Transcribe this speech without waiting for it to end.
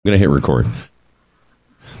going to hit record.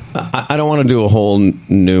 I don't want to do a whole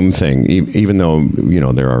Noom thing, even though,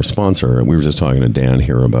 they're our sponsor. We were just talking to Dan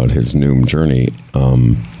here about his Noom journey.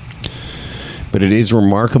 But it is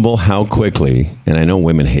remarkable how quickly, and I know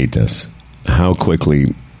women hate this, how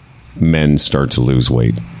quickly men start to lose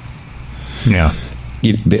weight. Yeah.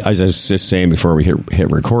 As I was just saying before we hit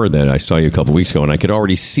record, that I saw you a couple of weeks ago, and I could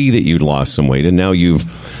already see that you'd lost some weight, and now you're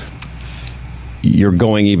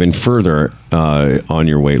going even further on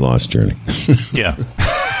your weight loss journey. Yeah.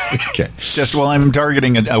 Okay. I'm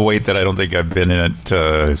targeting a weight that I don't think I've been in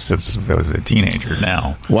it since I was a teenager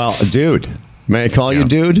now. Well, dude, may I call you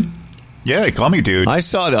dude? Yeah, call me dude. I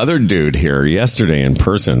saw the other dude here yesterday in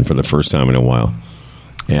person for the first time in a while.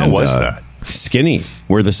 And, how was that? Skinny.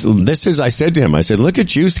 Where this is, I said to him, look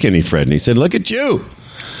at you, Skinny Fred. And he said, look at you.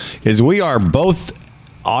 Because we are both,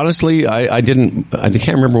 honestly, I can't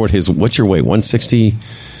remember what's your weight,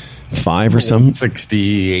 165 or something?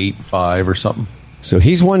 68.5 or something. So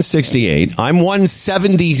he's 168. I'm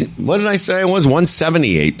 170. What did I say? I was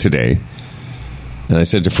 178 today. And I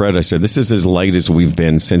said to Fred, this is as light as we've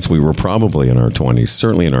been since we were probably in our 20s,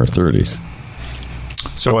 certainly in our 30s.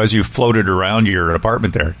 So as you floated around your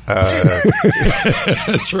apartment there.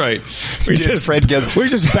 That's right. We're just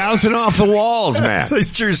bouncing off the walls, man.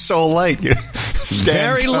 You're so light.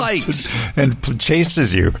 Very light. And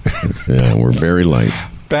chases you. Yeah, we're very light.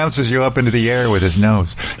 Bounces you up into the air with his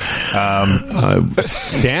nose.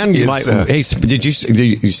 Stan,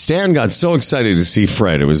 Stan got so excited to see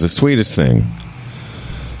Fred. It was the sweetest thing.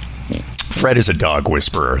 Fred is a dog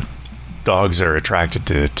whisperer. Dogs are attracted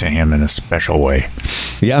to him in a special way.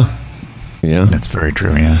 Yeah. That's very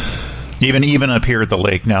true, yeah. Even up here at the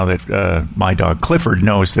lake, now that my dog Clifford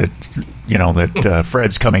knows that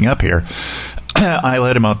Fred's coming up here, I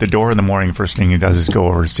let him out the door in the morning. First thing he does is go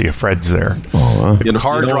over to see if Fred's there. The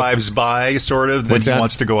car drives by, sort of, then he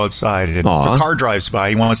wants to go outside. And the car drives by,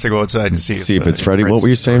 he wants to go outside and see if it's Freddie. What were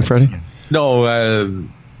you saying, Freddie? No,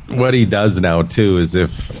 what he does now, too, is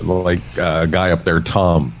if, like, a guy up there,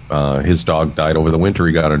 Tom, his dog died over the winter,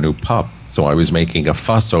 he got a new pup. So I was making a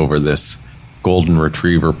fuss over this golden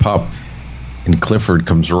retriever pup. And Clifford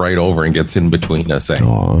comes right over and gets in between us.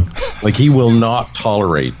 Like, he will not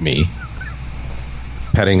tolerate me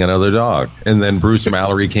petting another dog. And then Bruce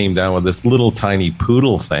Mallory came down with this little tiny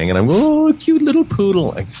poodle thing. And I'm, cute little poodle.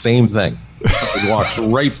 Like, same thing. He walks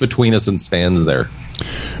right between us and stands there.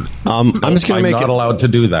 I'm not allowed to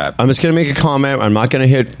do that. I'm just going to make a comment. We're not going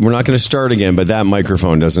to start again, but that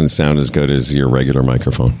microphone doesn't sound as good as your regular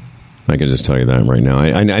microphone. I can just tell you that right now.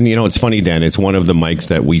 And it's funny, Dan, it's one of the mics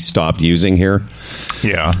that we stopped using here.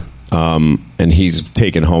 Yeah. And he's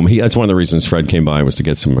taken home. That's one of the reasons Fred came by, was to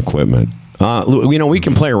get some equipment. We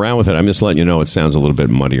can play around with it. I'm just letting you know it sounds a little bit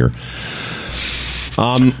muddier.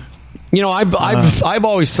 I've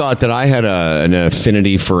always thought that I had an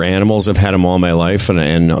affinity for animals. I've had them all my life,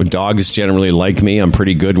 and dogs generally like me. I'm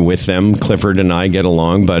pretty good with them. Clifford and I get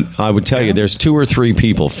along, but I would tell you there's 2 or 3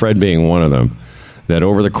 people, Fred being one of them, that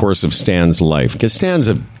over the course of Stan's life, because Stan's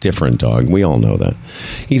a different dog, we all know that.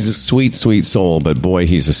 He's a sweet, sweet soul, but boy,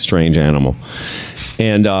 he's a strange animal.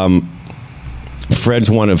 And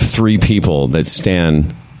Fred's one of 3 people that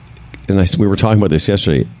Stan, and we were talking about this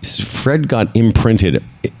yesterday, Fred got imprinted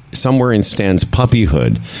somewhere in Stan's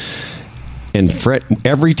puppyhood, and Fred,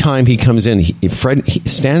 every time he comes in,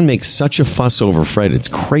 Stan makes such a fuss over Fred, it's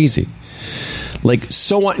crazy.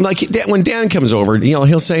 When Dan comes over,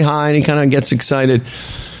 he'll say hi and he kind of gets excited,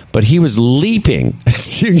 but he was leaping.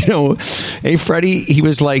 Hey, Freddie, he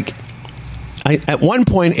was like, at one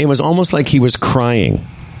point it was almost like he was crying.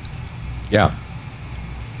 Yeah.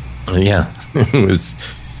 It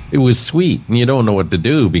was sweet, and you don't know what to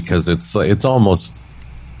do because it's almost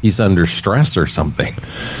he's under stress or something.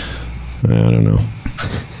 I don't know,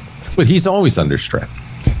 but he's always under stress.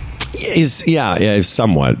 He's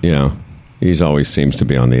somewhat. He always seems to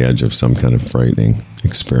be on the edge of some kind of frightening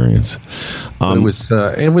experience.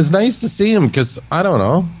 It was nice to see him because I don't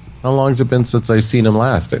know how long has it been since I've seen him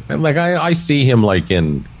last. I see him like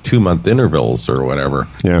in 2-month intervals or whatever.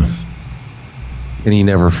 Yeah, and he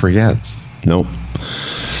never forgets. Nope.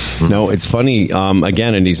 No, it's funny,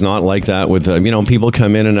 again, and he's not like that with, people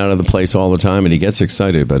come in and out of the place all the time, and he gets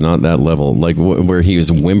excited, but not that level, like where he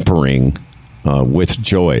is whimpering with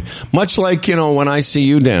joy. Much like, when I see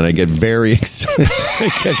you, Dan, I get very excited.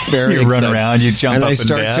 You run around, you jump and up I and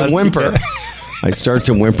start down. to whimper. I start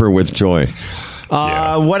to whimper with joy.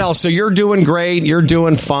 What else? So you're doing great. You're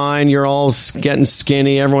doing fine. You're all getting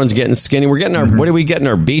skinny. Everyone's getting skinny. We're getting what are we getting?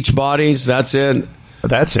 Our beach bodies. That's it.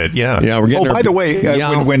 That's it. Yeah. Yeah. We're getting. By the way,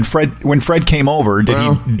 when Fred came over,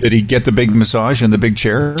 did he get the big massage and the big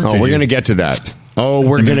chair? Oh, we're going to get to that. Oh,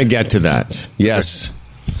 we're going to get to that. Yes.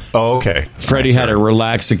 Oh, okay. Freddie had a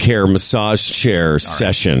Relaxacare massage chair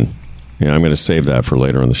session. Yeah, I'm going to save that for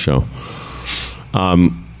later in the show.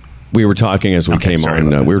 We were talking as we came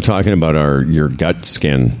on. We were talking about your gut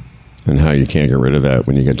skin and how you can't get rid of that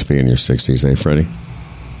when you get to be in your 60s, eh, Freddie?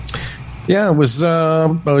 Yeah, it was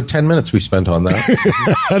about 10 minutes we spent on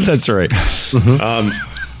that. That's right.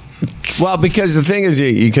 Well, because the thing is,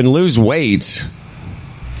 you can lose weight,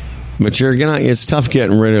 but it's tough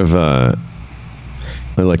getting rid of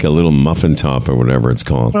like a little muffin top or whatever it's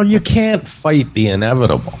called. Well, you can't fight the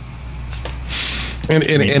inevitable.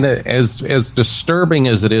 And as disturbing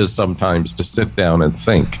as it is sometimes to sit down and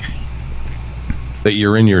think that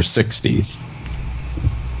you're in your 60s,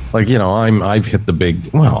 like, I've hit the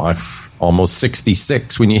big, I've almost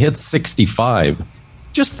 66. When you hit 65,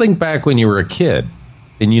 just think back when you were a kid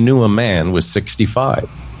and you knew a man was 65.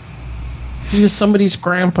 He was somebody's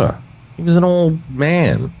grandpa. He was an old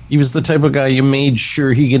man. He was the type of guy you made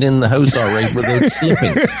sure he get in the house all right without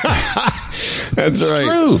slipping. That's right.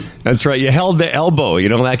 True. That's right. You held the elbow,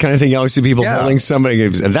 that kind of thing. You always see people holding somebody.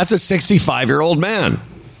 And that's a 65-year-old man.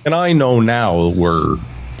 And I know now we're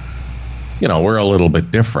a little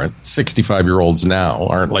bit different. 65-year-olds now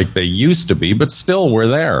aren't like they used to be, but still we're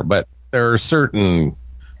there. But there are certain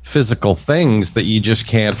physical things that you just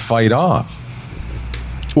can't fight off.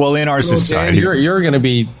 Well, in our society, you're going to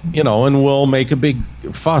be, and we'll make a big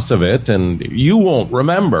fuss of it, and you won't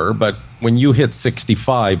remember, but when you hit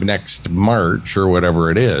 65 next March or whatever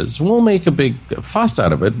it is, we'll make a big fuss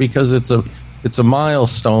out of it because it's a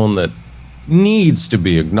milestone that needs to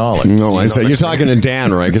be acknowledged. No, you're talking to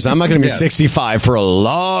Dan, right? Because I'm not going to be 65 for a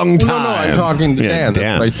long time. No, I'm talking to Dan.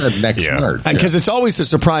 That's what I said next March. Because it's always a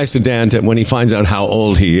surprise to Dan when he finds out how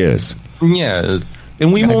old he is. Yes.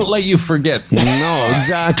 And we won't let you forget. No,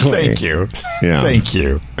 exactly. Thank you. Yeah. Thank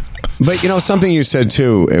you. But, something you said,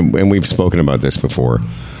 too, and we've spoken about this before,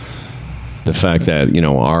 the fact that,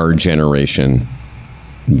 our generation,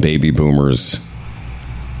 baby boomers,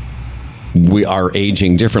 we are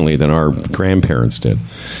aging differently than our grandparents did.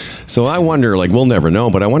 So I wonder, we'll never know,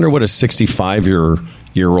 but I wonder what a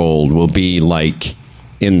 65-year-old will be like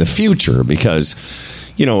in the future. Because,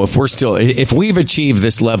 if we've achieved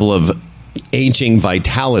this level of aging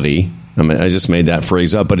vitality, I just made that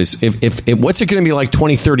phrase up, but if what's it going to be like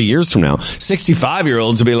 20, 30 years from now?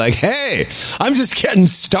 65-year-olds will be like, hey, I'm just getting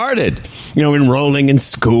started, enrolling in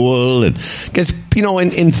school. And because,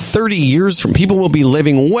 in 30 years from, people will be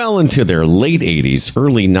living well into their late 80s,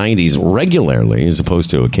 early 90s regularly, as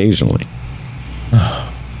opposed to occasionally.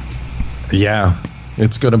 Yeah,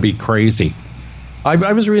 it's going to be crazy.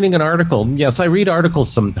 I was reading an article. Yes, I read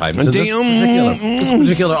articles sometimes. This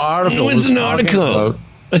particular article. What's an article?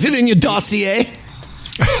 Is it in your dossier?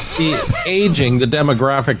 The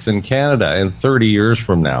demographics in Canada in 30 years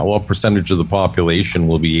from now, what percentage of the population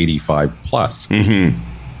will be 85 plus? Mm-hmm.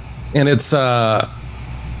 And it's,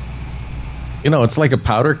 it's like a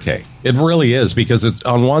powder keg. It really is, because it's,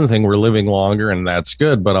 on one thing, we're living longer and that's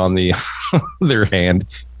good. But on the other hand,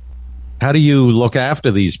 how do you look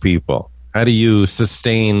after these people? How do you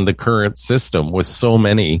sustain the current system with so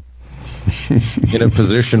many in a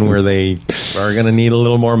position where they are going to need a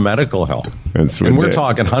little more medical help? And we're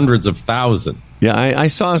talking hundreds of thousands. Yeah, I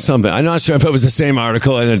saw something. I'm not sure if it was the same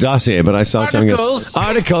article in the dossier, but I saw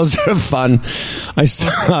articles are fun. I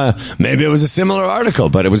saw maybe it was a similar article,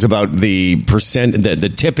 but it was about the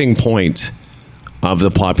tipping point of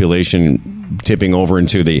the population tipping over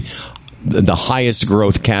into the highest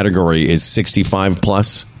growth category is 65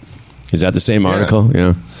 plus. Is that the same article?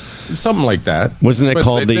 Yeah. Something like that. Wasn't it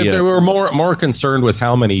called they were more concerned with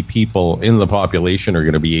how many people in the population are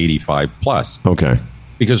going to be 85 plus. Okay.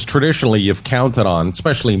 Because traditionally you've counted on,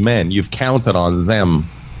 especially men, you've counted on them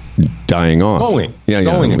dying off. Going. Yeah.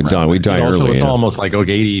 We die early. So it's almost like,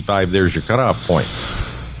 okay, 85, there's your cutoff point.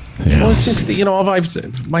 Yeah. Well, it's just,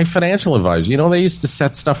 my financial advisor, they used to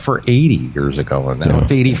set stuff for 80 years ago, and now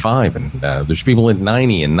it's 85, and there's people at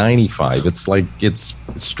 90 and 95. It's like it's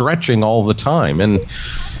stretching all the time, and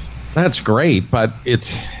that's great, but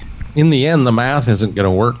it's, in the end, the math isn't going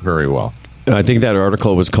to work very well. I think that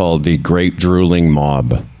article was called The Great Drooling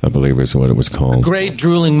Mob, I believe is what it was called. The Great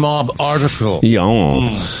Drooling Mob article. Yeah.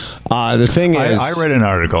 The thing is, I read an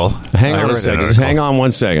article. Hang on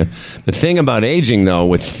one second. The thing about aging, though,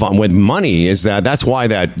 with money is that's why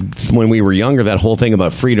that when we were younger, that whole thing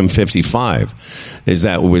about Freedom 55 is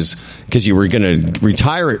that was because you were going to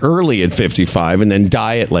retire early at 55 and then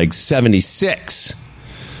die at like 76.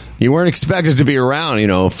 You weren't expected to be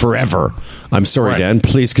around, forever. I'm sorry, right. Dan.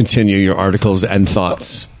 Please continue your articles and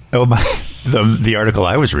thoughts. Oh, the article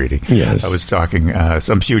I was reading, Yes. I was talking.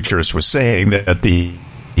 Some futurist was saying that the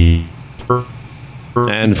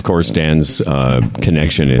And of course, Dan's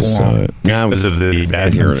connection is now because of the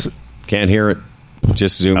can't hear it. Can't hear it.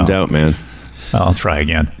 Just zoomed out, man. I'll try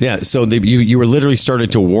again. Yeah. So you were literally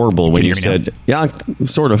started to warble when Can you you hear me said, "Yeah,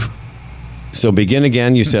 sort of." So begin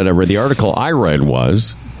again. You said the article I read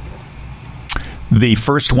was The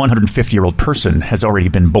first 150-year-old person has already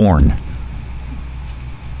been born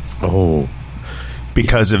Oh,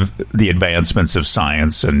 because of the advancements of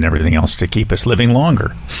science and everything else to keep us living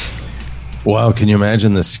longer. wow! Can you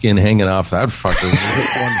imagine the skin hanging off that fucker? When you hit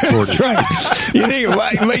 140? That's right. You think,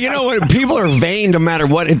 but you know what? People are vain no matter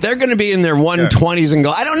what. If they're going to be in their 120s and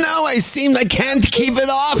go, I don't know. I can't keep it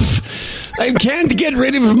off. I can't get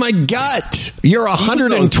rid of my gut. You're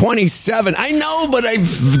 127. I know, but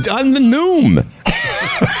I've done the noom.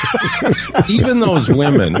 Even those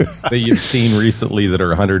women that you've seen recently that are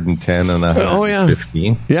 110 and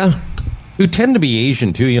 115, Yeah. who tend to be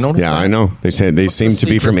Asian too. You notice? Yeah, that? I know. They say they seem to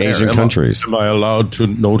be from Asian countries. Am I allowed to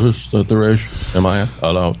notice that they're Asian? Am I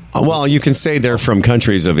allowed? Well, you can say they're from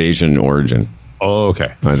countries of Asian origin, Oh,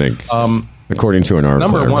 okay. I think. According to an article.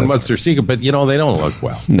 Number I one, read. what's their secret? But, they don't look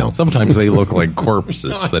well. No. Sometimes they look like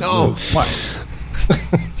corpses that No. move. What?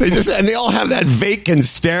 They all have that vacant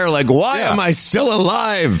stare like, why Yeah. am I still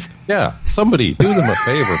alive? Yeah. Somebody do them a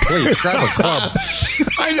favor, please. Grab a club.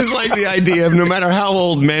 I just like the idea of no matter how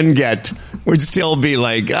old men get, would still be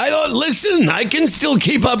like, I don't listen. I can still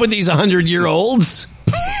keep up with these 100-year-olds.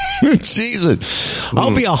 Jesus.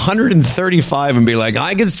 I'll be 135 and be like,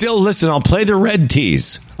 I can still listen. I'll play the red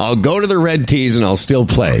tees. I'll go to the red tees and I'll still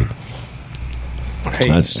play. Hey,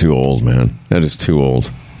 That's too old, man. That is too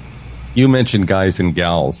old. you mentioned guys and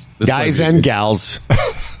gals. Guys and gals.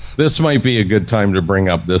 This might be a good time to bring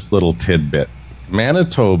up this little tidbit.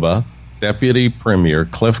 Manitoba Deputy Premier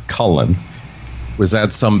Cliff Cullen was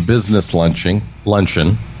at some business luncheon,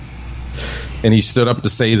 and he stood up to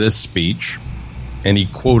say this speech, and he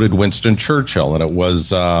quoted Winston Churchill, and it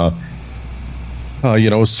was,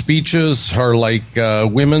 speeches are like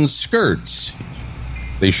women's skirts.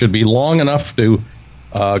 They should be long enough to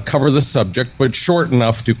cover the subject, but short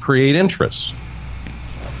enough to create interest.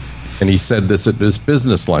 And he said this at this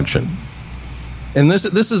business luncheon. And this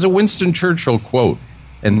is a Winston Churchill quote.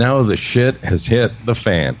 And now the shit has hit the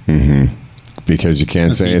fan. Because you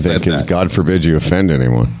can't say He anything said because that. God forbid you offend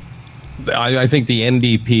anyone. I think the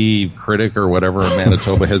NDP critic or whatever in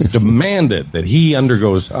Manitoba has demanded that he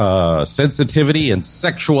undergoes sensitivity and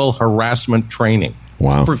sexual harassment training.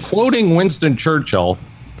 Wow. For quoting Winston Churchill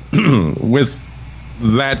with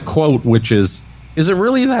that quote, which is it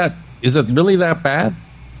really that bad?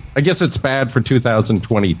 I guess it's bad for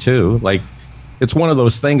 2022. Like, it's one of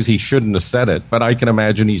those things he shouldn't have said it, but I can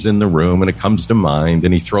imagine he's in the room and it comes to mind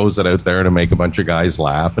and he throws it out there to make a bunch of guys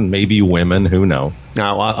laugh and maybe women, who knows.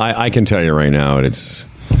 Now, I can tell you right now, it's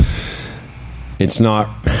not.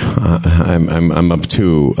 I'm up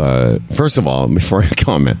to. First of all, before I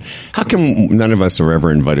comment, how come none of us are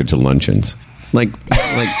ever invited to luncheons? Like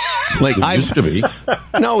I Used to be.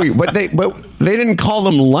 No, but they didn't call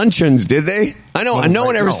them luncheons, did they? I know. No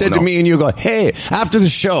one ever said to me and you go, "Hey, after the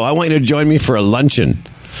show, I want you to join me for a luncheon."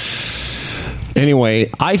 Anyway,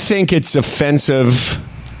 I think it's offensive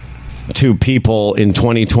to people in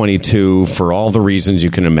 2022 for all the reasons you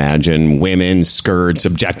can imagine: women, skirts,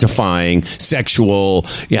 objectifying, sexual.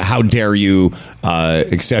 Yeah, how dare you,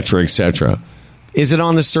 etc., etc. Is it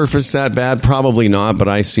on the surface that bad? Probably not, but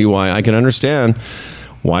I see why. I can understand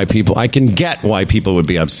why people. I can get why people would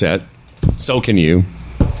be upset. So can you.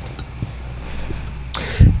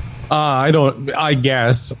 I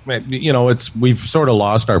guess, we've sort of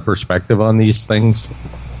lost our perspective on these things.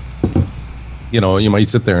 You might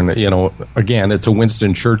sit there and, again, it's a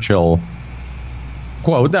Winston Churchill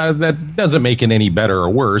quote. That doesn't make it any better or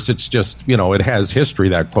worse. It's just, it has history,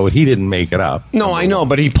 that quote. He didn't make it up. No, I know,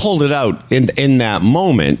 but he pulled it out in that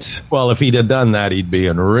moment. Well, if he'd have done that, he'd be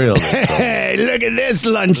in real trouble. Hey, look at this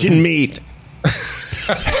luncheon meat.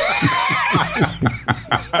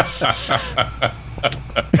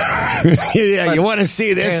 Yeah, you want to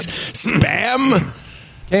see this spam?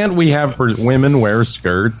 Can't we have women wear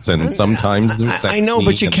skirts and sometimes they're sexy? I know,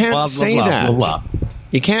 but you and can't blah, blah, say blah, that. blah, blah.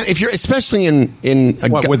 You can't, if you're, especially in a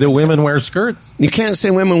What, would the women wear skirts? you can't say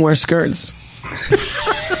women wear skirts.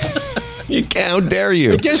 You can't, how dare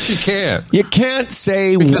you? I guess you can't. You can't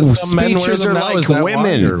say Because some men wear speeches them are now, like is that why,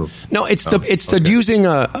 women. or- No, it's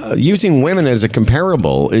the using women as a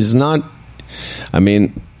comparable is not. I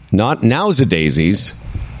mean, not now's-a-daisies.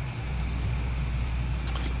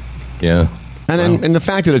 Yeah. And the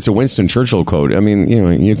fact that it's a Winston Churchill quote, I mean,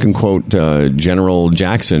 you can quote General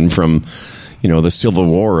Jackson from, the Civil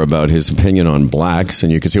War about his opinion on blacks,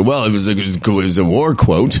 and you can say, well, it was a war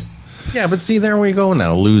quote. Yeah, but see, there we go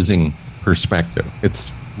now, losing perspective.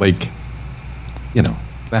 It's like,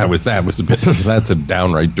 that was a bit, that's a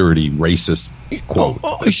downright dirty racist quote.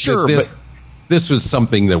 Oh, sure, but this was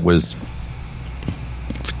something that was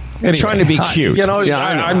trying to be cute.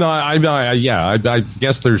 I'm not. I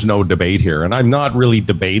guess there's no debate here, and I'm not really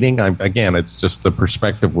debating. Again, it's just the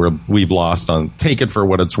perspective we've lost on. Take it for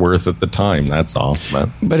what it's worth at the time. That's all.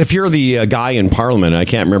 But if you're the guy in Parliament, I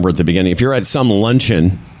can't remember at the beginning. If you're at some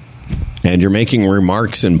luncheon and you're making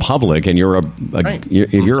remarks in public, and you're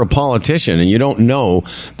a politician, and you don't know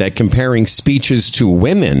that comparing speeches to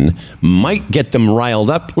women might get them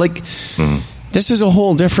riled up, like. This is a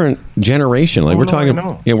whole different generation. Like we're talking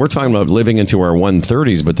about living into our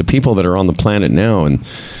 130s, but the people that are on the planet now, and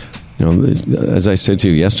as I said to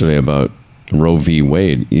you yesterday about Roe v.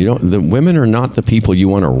 Wade, the women are not the people you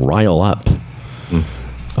want to rile up.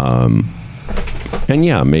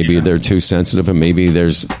 And maybe they're too sensitive, and maybe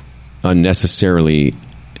there's unnecessarily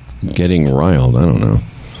getting riled. I don't know.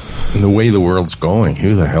 And the way the world's going,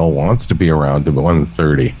 who the hell wants to be around to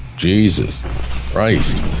 130? Jesus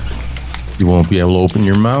Christ. You won't be able to open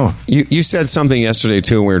your mouth. You said something yesterday,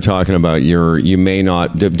 too, when we were talking about you may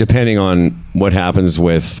not, depending on what happens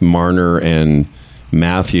with Marner and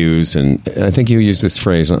Matthews, and I think you used this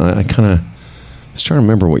phrase, I kind of was trying to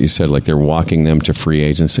remember what you said, like they're walking them to free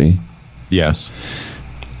agency. Yes.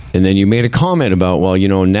 And then you made a comment about, well,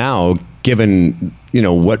 now, given,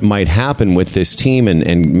 what might happen with this team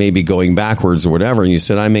and maybe going backwards or whatever, and you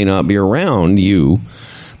said, you may not be around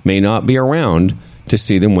to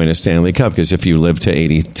see them win a Stanley Cup, because if you live to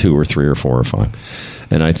 82 or 3 or 4 or 5.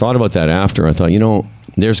 And I thought about that after. I thought,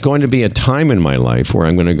 there's going to be a time in my life where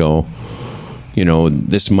I'm going to go,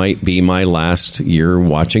 this might be my last year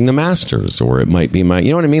watching the Masters, or it might be my,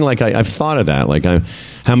 you know what I mean? Like I've thought of that. Like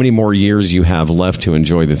how many more years you have left to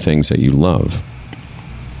enjoy the things that you love,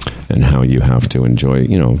 and how you have to enjoy,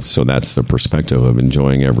 so that's the perspective of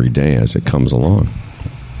enjoying every day as it comes along.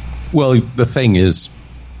 Well, the thing is,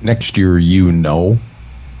 next year, you're going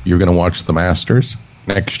to watch the Masters.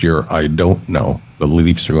 Next year, I don't know. The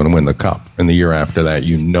Leafs are going to win the Cup. And the year after that,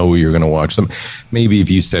 you're going to watch them. Maybe if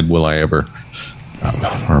you said, will I ever...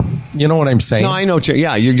 you know what I'm saying? No, I know.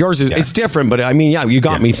 Yours is it's different, but I mean, you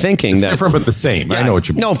got me thinking it's that different, but the same. Yeah, I know what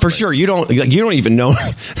you mean. No, for sure. You don't even know.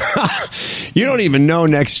 You don't even know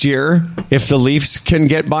next year if the Leafs can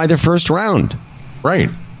get by the first round. Right.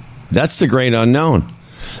 That's the great unknown.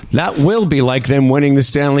 That will be like them winning the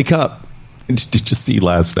Stanley Cup. Did you see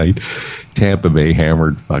last night? Tampa Bay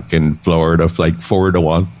hammered fucking Florida like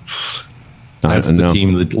 4-1. That's the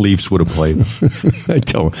team the Leafs would have played.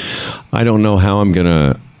 I don't know how I'm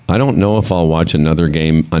gonna. I don't know if I'll watch another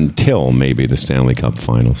game until maybe the Stanley Cup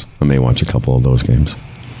Finals. I may watch a couple of those games.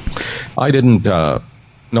 I didn't.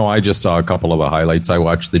 No, I just saw a couple of the highlights. I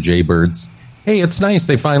watched the Jaybirds. Hey, it's nice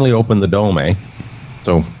they finally opened the Dome, eh?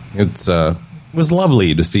 So it's. It was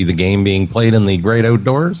lovely to see the game being played in the great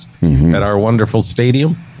outdoors at our wonderful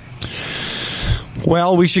stadium.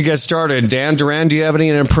 Well, we should get started. Dan Duran, do you have any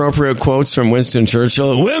inappropriate quotes from Winston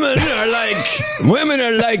Churchill? Women are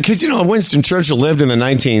like, because, Winston Churchill lived in the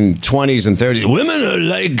 1920s and 30s. Women are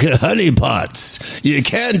like honeypots. You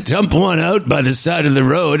can't dump one out by the side of the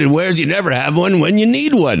road, and whereas you never have one when you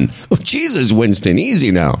need one. Oh, Jesus, Winston,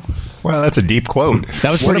 easy now. Well, that's a deep quote.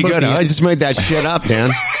 That was pretty good. I just made that shit up,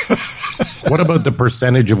 Dan. What about the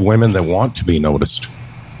percentage of women that want to be noticed?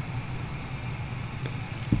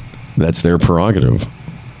 That's their prerogative.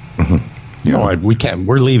 No, we can't.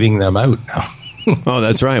 We're leaving them out now. Oh,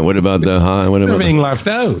 that's right. What about They're being left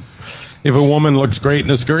out. If a woman looks great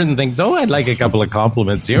in a skirt and thinks, "Oh, I'd like a couple of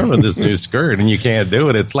compliments here with this new skirt," and you can't do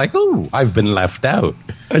it, it's like, "Oh, I've been left out."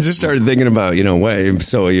 I just started thinking about,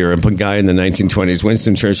 so you're a guy in the 1920s,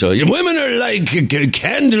 Winston Churchill. Women are like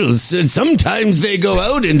candles. Sometimes they go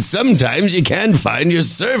out, and sometimes you can't find your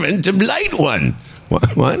servant to light one.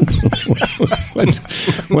 What?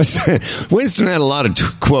 Winston had a lot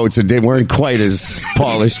of quotes that weren't quite as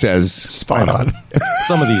polished as spot on.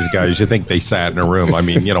 Some of these guys, you think they sat in a room. I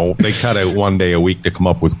mean, they cut out one day a week to come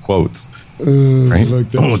up with quotes. Right?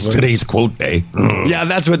 It's today's quote day. Yeah,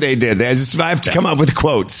 that's what they did. I have to come up with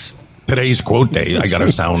quotes. Today's quote day. I got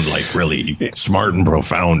to sound like really smart and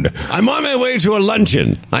profound. I'm on my way to a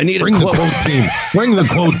luncheon. I need a quote. Bring the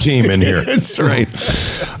quote team in here. That's right.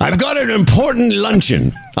 I've got an important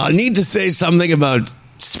luncheon. I'll need to say something about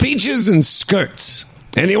speeches and skirts.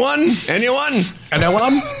 Anyone? Anyone?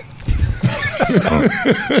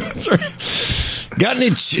 That's right. Got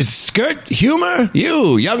any skirt humor?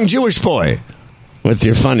 You, young Jewish boy, with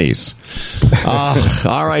your funnies.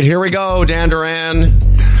 All right, here we go, Dan Duran.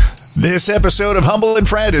 This episode of Humble and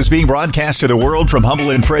Fred is being broadcast to the world from Humble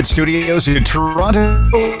and Fred Studios in Toronto,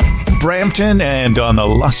 Brampton, and on the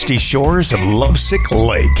lusty shores of Lovesick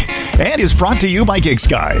Lake. And is brought to you by Gigs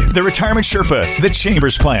Guy, the Retirement Sherpa, the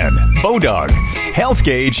Chambers Plan, Bodog, Health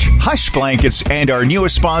Gauge, Hush Blankets, and our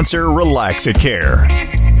newest sponsor, Relaxacare.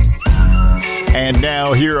 And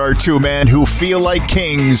now here are two men who feel like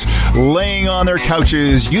kings, laying on their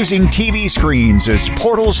couches, using TV screens as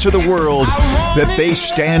portals to the world that they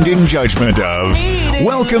stand in judgment of.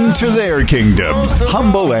 Welcome to their kingdom,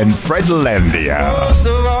 Humble and Fredlandia.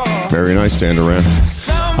 Very nice, Dan Duran.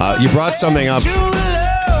 You brought something up.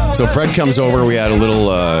 So Fred comes over. We had a little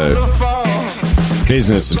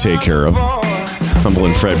business to take care of. Humble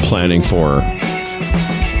and Fred planning for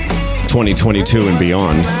 2022 and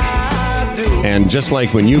beyond. And just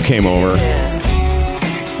like when you came over,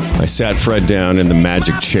 I sat Fred down in the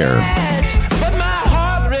magic chair.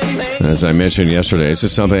 And as I mentioned yesterday, this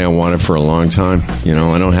is something I wanted for a long time. You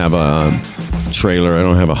know, I don't have a trailer. I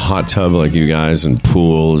don't have a hot tub like you guys and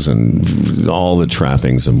pools and all the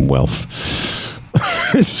trappings of wealth.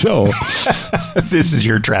 So this is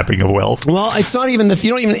your trapping of wealth. Well, it's not even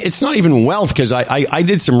it's not even wealth, because I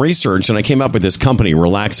did some research and I came up with this company,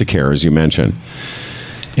 Relaxacare, as you mentioned.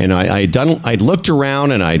 And I'd looked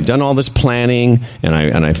around and I'd done all this planning, and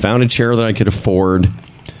I found a chair that I could afford,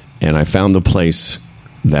 and I found the place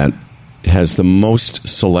that has the most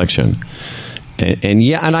selection. And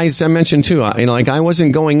as I mentioned too, I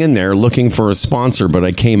wasn't going in there looking for a sponsor, but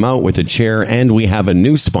I came out with a chair, and we have a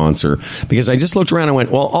new sponsor, because I just looked around and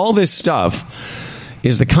went, well, all this stuff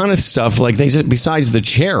is the kind of stuff, like they said, besides the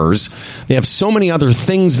chairs, they have so many other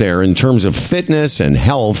things there in terms of fitness and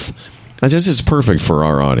health. This is perfect for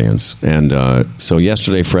our audience. And so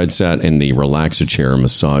yesterday, Fred sat in the Relaxacare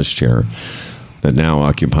massage chair that now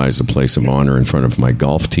occupies a place of honor in front of my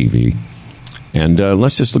golf TV. And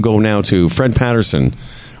let's just go now to Fred Patterson,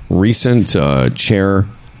 recent chair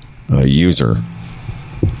user.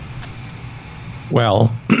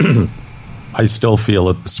 Well, I still feel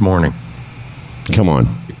it this morning. Come on.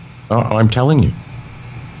 I'm telling you.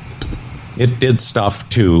 It did stuff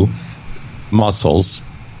to muscles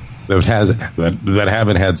that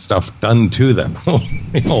haven't had stuff done to them.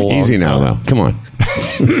 Easy now, though. Come on.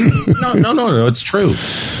 No, it's true.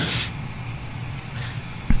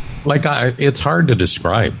 Like, it's hard to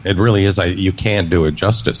describe. It really is. You can't do it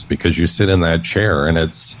justice, because you sit in that chair and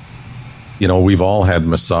it's, we've all had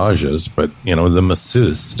massages, but, the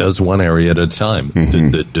masseuse does one area at a time. But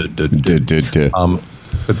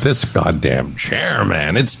this goddamn chair,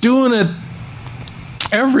 man, it's doing it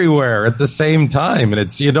everywhere at the same time, and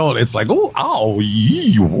it's like,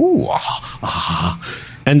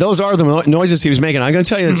 and those are the noises he was making. I'm going to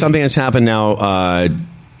tell you that something has happened now.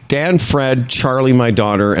 Dan, Fred, Charlie, my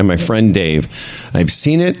daughter, and my friend Dave, I've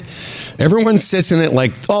seen it. Everyone sits in it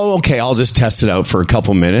like, oh, okay, I'll just test it out for a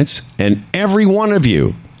couple minutes, and every one of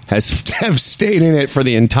you have stayed in it for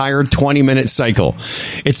the entire 20-minute cycle.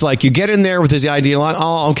 It's like you get in there with this idea, like,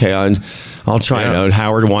 oh, okay, I'll try it out.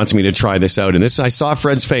 Howard wants me to try this out. And I saw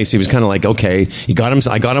Fred's face. He was kind of like, okay, I got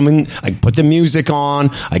him in, I put the music on,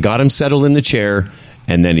 I got him settled in the chair,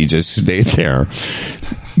 and then he just stayed there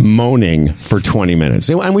moaning for 20 minutes.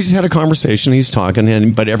 And we just had a conversation. He's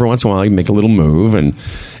talking, but every once in a while he'd make a little move, and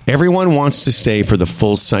everyone wants to stay for the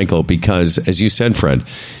full cycle because, as you said, Fred,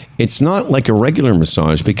 it's not like a regular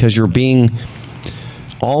massage, because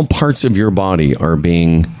all parts of your body are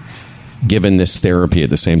being given this therapy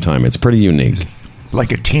at the same time. It's pretty unique.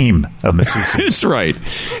 Like a team of masseuses. That's right.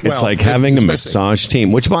 It's like having a massage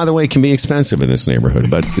team, which, by the way, can be expensive in this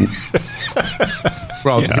neighborhood. But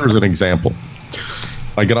well, here's an example.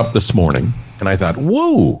 I got up this morning and I thought,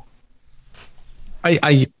 whoa.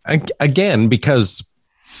 I again, because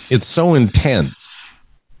it's so intense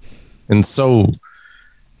and so,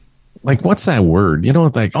 like, what's that word?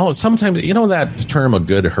 Sometimes, that term, a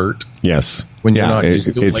good hurt? Yes. When you're not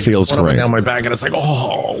used to it. It feels great. Down my back, and it's like,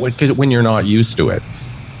 when you're not used to it.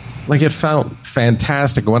 Like, it felt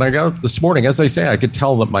fantastic. When I got up this morning, as I say, I could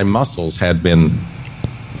tell that my muscles had been,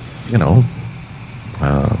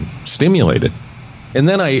 stimulated. And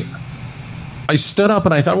then I stood up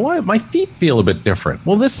and I thought, why? My feet feel a bit different.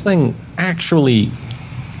 Well, this thing actually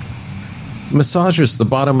massages the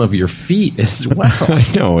bottom of your feet as well. I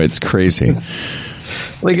know, it's crazy.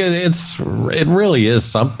 It really is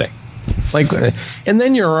something. Like, and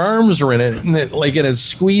then your arms are in it, and it's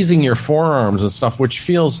squeezing your forearms and stuff, which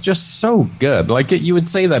feels just so good. Like, you would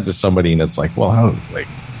say that to somebody, and it's like, well,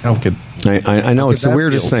 how could I know it's the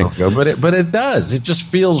weirdest thing, so good, but it does. It just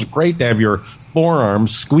feels great to have your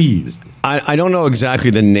forearms squeezed. I don't know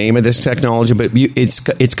exactly the name of this technology, but it's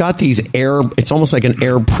got these air. It's almost like an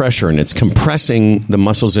air pressure, and it's compressing the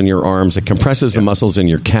muscles in your arms. It compresses the muscles in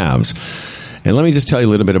your calves. And let me just tell you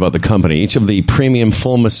a little bit about the company. Each of the premium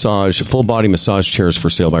full body massage chairs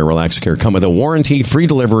for sale by Relaxacare come with a warranty, free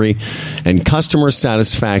delivery, and customer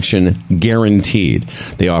satisfaction guaranteed.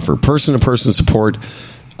 They offer person-to-person support,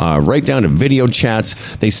 right down to video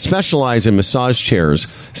chats. They specialize in massage chairs,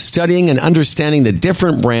 studying and understanding the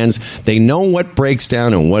different brands. They know what breaks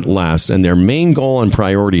down and what lasts, and their main goal and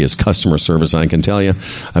priority is customer service. I can tell you,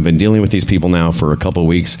 I've been dealing with these people now for a couple of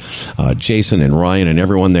weeks, Jason and Ryan and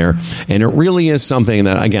everyone there, and it really is something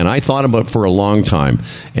that, again, I thought about for a long time.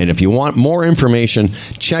 And if you want more information,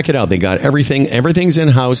 check it out. They got everything. Everything's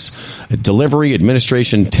in-house, delivery,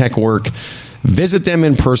 administration, tech work. Visit them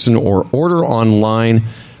in person or order online.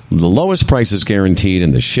 The lowest price is guaranteed,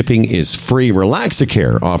 and the shipping is free.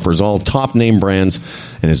 Relaxacare offers all top name brands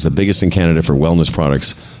and is the biggest in Canada for wellness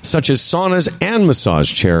products, such as saunas and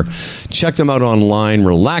massage chair. Check them out online,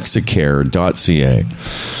 relaxacare.ca.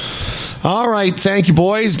 All right, thank you,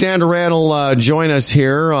 boys. Dan Duran will join us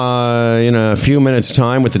here in a few minutes'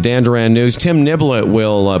 time with the Dan Duran News. Tim Niblett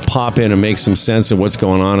will pop in and make some sense of what's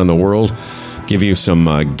going on in the world, give you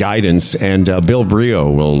some guidance, and Bill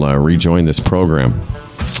Brio will rejoin this program.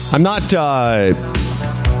 I'm not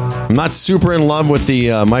super in love with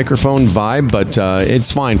the microphone vibe, but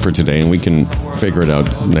it's fine for today, and we can figure it out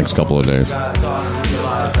next couple of days.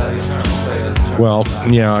 Well,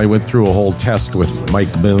 yeah, I went through a whole test with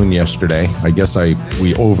Mike Boone yesterday. I guess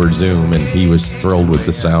we over Zoom, and he was thrilled with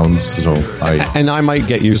the sounds. So I might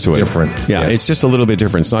get used to it. Different, yeah, it's just a little bit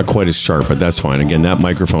different. It's not quite as sharp, but that's fine. Again, that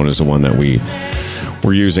microphone is the one that we're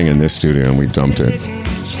using in this studio, and we dumped it.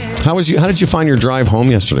 How did you find your drive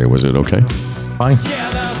home yesterday? Was it okay? Fine.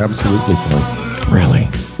 Absolutely fine. Really?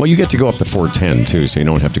 Well, you get to go up the 410, too, so you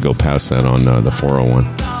don't have to go past that on the 401.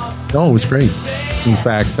 No, it was great. In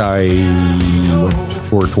fact, I went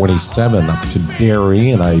 427 up to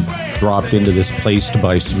Derry, and I dropped into this place to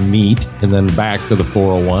buy some meat, and then back to the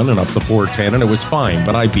 401 and up the 410, and it was fine,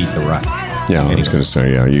 but I beat the rush. Yeah, anyway. I was going to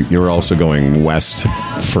say, yeah, you were also going west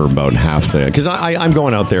for about half the... Because I'm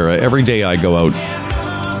going out there. Every day I go out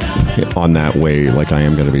on that way like I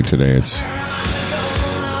am going to be today. It's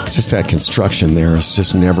just that construction there is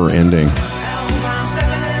just never ending.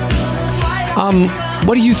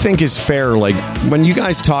 What do you think is fair? Like when you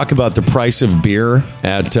guys talk about the price of beer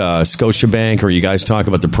at Scotiabank, or you guys talk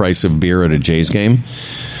about the price of beer at a Jays game,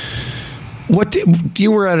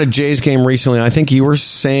 you were at a Jays game recently. I think you were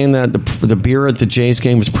saying that the beer at the Jays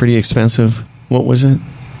game was pretty expensive. What was it?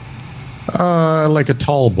 Like a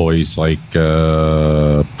tall boy's like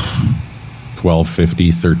 $12.50,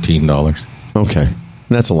 $13. Okay,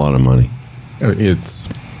 that's a lot of money. It's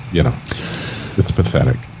it's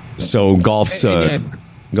pathetic. So golf's go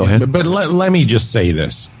ahead. But let me just say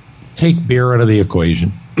this: take beer out of the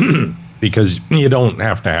equation because you don't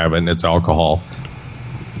have to have it. And it's alcohol.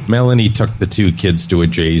 Melanie took the two kids to a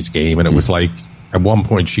Jays game, and it was like, at one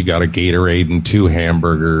point, she got a Gatorade and 2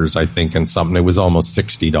 hamburgers, I think, and something. It was almost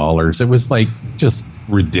 $60. It was like just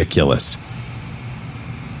ridiculous.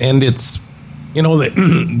 And it's,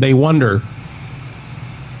 they wonder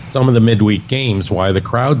some of the midweek games why the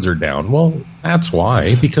crowds are down. Well, that's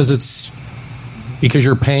why, because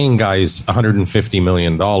you're paying guys $150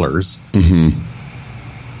 million. Mm-hmm.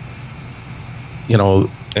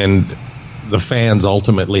 And the fans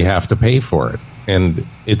ultimately have to pay for it. And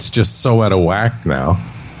it's just so out of whack now.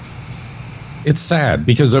 It's sad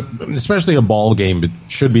because, especially a ball game, it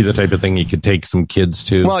should be the type of thing you could take some kids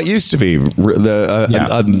to. Well, it used to be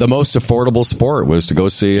the most affordable sport was to go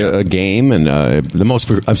see a game, and most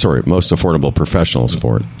affordable professional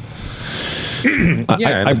sport.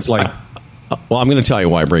 It's like. Well, I'm going to tell you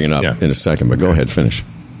why I bring it up in a second, but go ahead, finish.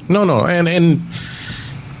 No, and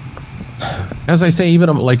as I say,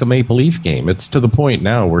 even like a Maple Leaf game, it's to the point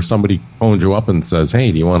now where somebody phones you up and says,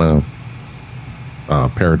 "Hey, do you want a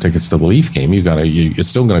pair of tickets to the Leaf game?" It's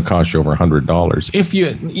still going to cost you over $100. If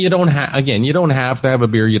you don't have to have a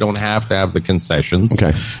beer, you don't have to have the concessions.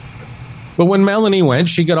 Okay. But when Melanie went,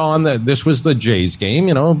 she got on this was the Jays game.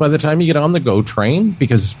 By the time you get on the GO train,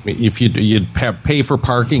 because if you'd pay for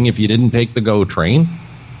parking if you didn't take the GO train.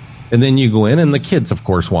 And then you go in, and the kids, of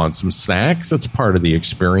course, want some snacks. It's part of the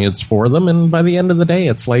experience for them. And by the end of the day,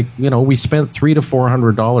 it's like, we spent $300 to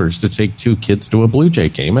 $400 to take 2 kids to a Blue Jay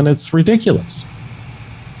game, and it's ridiculous.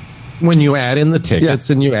 When you add in the tickets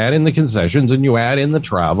and you add in the concessions and you add in the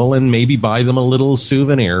travel and maybe buy them a little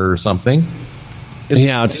souvenir or something,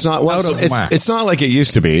 it's not. Well, it's not like it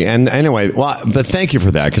used to be. And anyway, but thank you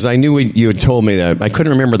for that, because I knew you had told me that. I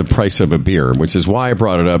couldn't remember the price of a beer, which is why I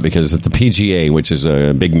brought it up, because at the PGA, which is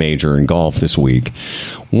a big major in golf this week,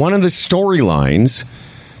 one of the storylines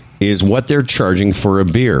is what they're charging for a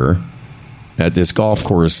beer at this golf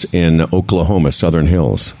course in Oklahoma, Southern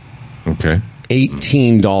Hills. Okay,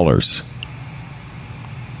 $18.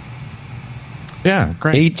 Yeah,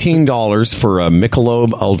 great. $18 for a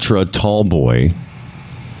Michelob Ultra Tall Boy.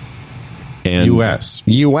 And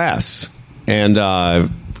U.S. And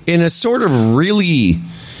in a sort of really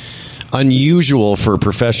unusual for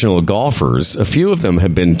professional golfers, a few of them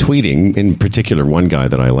have been tweeting, in particular one guy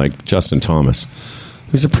that I like, Justin Thomas,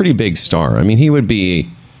 who's a pretty big star. I mean, he would be,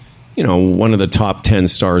 one of the top 10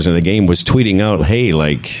 stars in the game, was tweeting out, hey,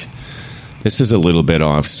 like, this is a little bit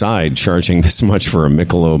offside, charging this much for a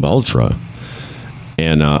Michelob Ultra.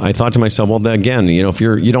 And I thought to myself, well, again, if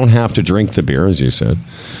you don't have to drink the beer, as you said,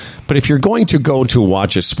 but if you're going to go to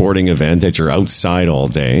watch a sporting event that you're outside all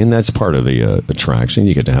day, and that's part of the attraction,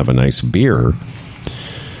 you get to have a nice beer.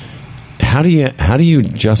 How do you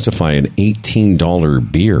justify an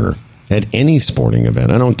 $18 beer at any sporting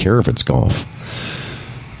event? I don't care if it's golf.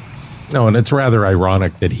 No, and it's rather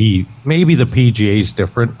ironic that maybe the PGA is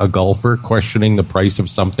different, a golfer questioning the price of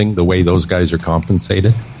something the way those guys are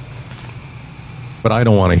compensated. But I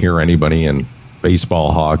don't want to hear anybody in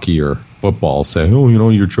baseball, hockey, or football say, oh,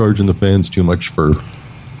 you're charging the fans too much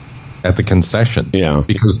at the concessions. Yeah.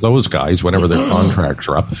 Because those guys, whenever their contracts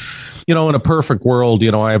are up, in a perfect world,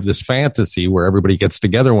 I have this fantasy where everybody gets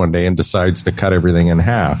together one day and decides to cut everything in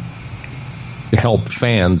half to help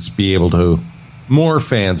more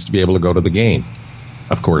fans to be able to go to the game.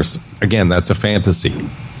 Of course, again, that's a fantasy.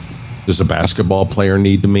 Does a basketball player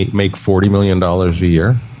need to make $40 million a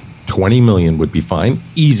year? 20 million would be fine.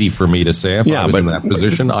 Easy for me to say. If I was in that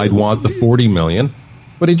position, I'd want the 40 million.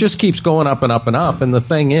 But it just keeps going up and up and up. And the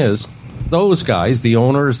thing is, those guys, the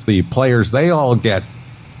owners, the players, they all get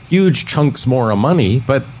huge chunks more of money.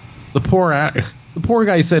 But the poor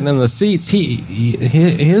guy sitting in the seats,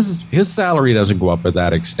 his salary doesn't go up at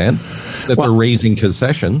that extent that they're raising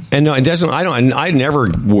concessions. And no, it doesn't. I never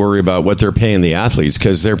worry about what they're paying the athletes,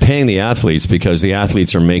 because they're paying the athletes because the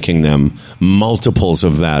athletes are making them multiples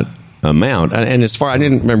of that amount. And as far, I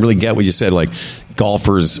didn't really get what you said, like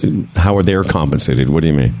golfers, how are they compensated? What do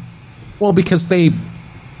you mean? Well, because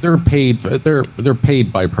they're paid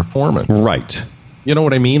by performance, right? You know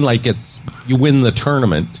what I mean? Like, it's, you win the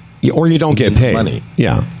tournament, or you don't get paid money.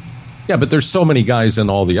 Yeah, but there's so many guys in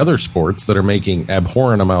all the other sports that are making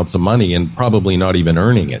abhorrent amounts of money and probably not even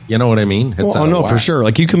earning it. You know what I mean? For sure.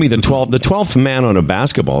 Like, you can be the 12th man on a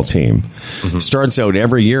basketball team, starts out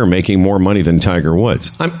every year making more money than Tiger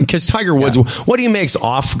Woods. Because Tiger Woods, what he makes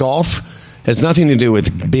off golf has nothing to do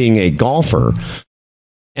with being a golfer.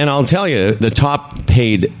 And I'll tell you, the top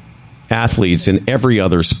paid athletes in every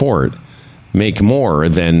other sport make more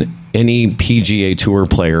than any PGA Tour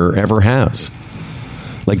player ever has.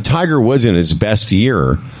 Like, Tiger Woods in his best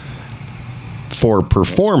year for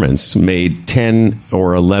performance made $10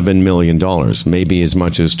 or $11 million, maybe as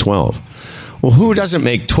much as 12. Well, who doesn't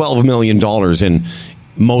make $12 million in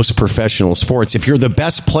most professional sports? If you're the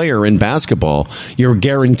best player in basketball, you're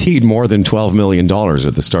guaranteed more than $12 million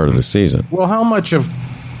at the start of the season. Well, how much of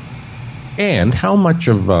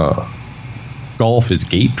golf is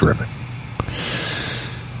gate driven?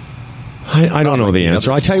 I don't know the answer.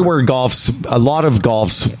 I tell you where a lot of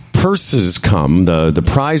golf's purses come. The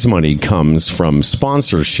prize money comes from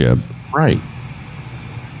sponsorship, right?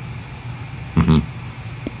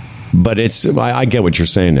 But I get what you're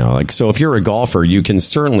saying now. Like, so if you're a golfer, you can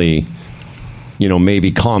certainly,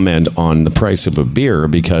 maybe comment on the price of a beer,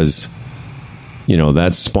 because,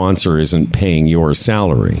 that sponsor isn't paying your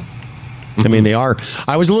salary. I mean, they are.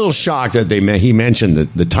 I was a little shocked that he mentioned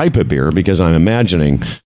the type of beer, because I'm imagining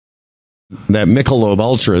that Michelob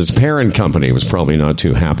Ultra's parent company was probably not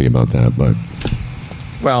too happy about that. But,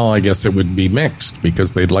 well, I guess it would be mixed,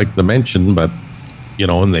 because they'd like the mention, but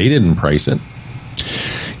and they didn't price it.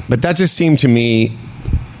 But that just seemed to me,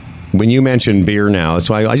 when you mentioned beer now,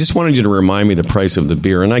 so I just wanted you to remind me the price of the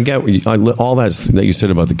beer. And I get all that you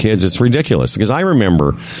said about the kids. It's ridiculous, because I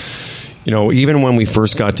remember, even when we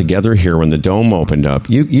first got together here, when the Dome opened up,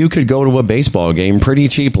 you could go to a baseball game pretty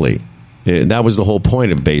cheaply. That was the whole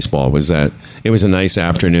point of baseball, was that it was a nice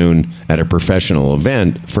afternoon at a professional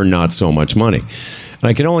event for not so much money. And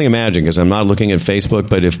I can only imagine, because I'm not looking at Facebook,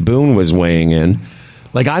 but if Boone was weighing in,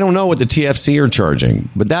 like, I don't know what the TFC are charging,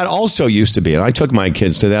 but that also used to be, and I took my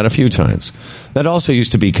kids to that a few times, that also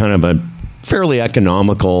used to be kind of a fairly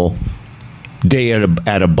economical day at a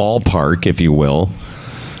ballpark, if you will.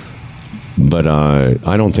 But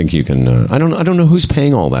I don't think you can. I don't know who's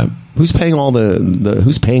paying all that. Who's paying all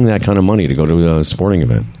who's paying that kind of money to go to a sporting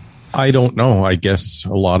event? I don't know. I guess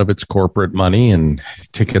a lot of it's corporate money, and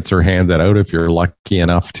tickets are handed out if you're lucky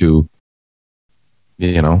enough to,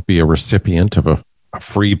 be a recipient of a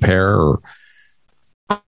free pair. Or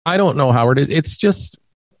I don't know, Howard. It's just,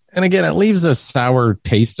 and again, it leaves a sour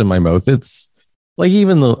taste in my mouth. It's like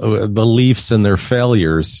even the Leafs and their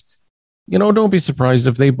failures. Don't be surprised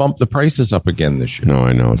if they bump the prices up again this year. No,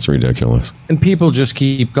 I know. It's ridiculous. And people just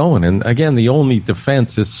keep going. And again, the only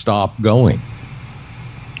defense is stop going.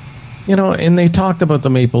 And they talked about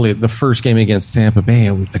the first game against Tampa Bay.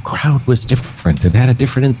 The crowd was different. It had a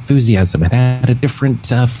different enthusiasm. It had a different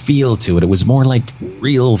feel to it. It was more like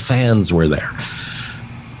real fans were there.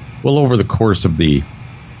 Well, over the course of the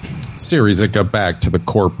series, it got back to the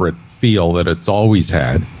corporate feel that it's always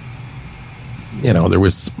had. There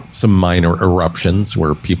was some minor eruptions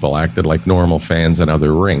where people acted like normal fans in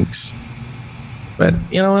other rinks. But,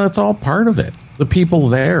 that's all part of it. The people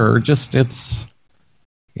there are just, it's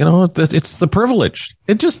the privileged.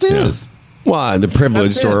 It just is. Yeah. Well, the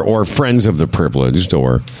privileged or friends of the privileged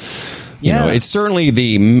or, it's certainly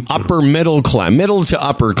the upper middle class, middle to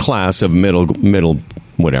upper class of middle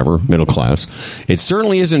class. It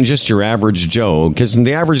certainly isn't just your average Joe, because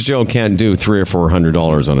the average Joe can't do $300 or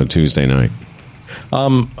 $400 on a Tuesday night.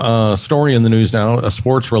 Story in the news now,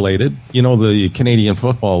 sports related. The Canadian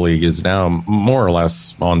Football League is now more or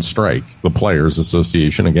less on strike. The Players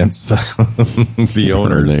Association against the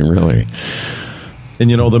owners. Are they really? And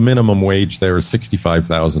the minimum wage there is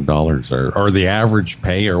 $65,000, or the average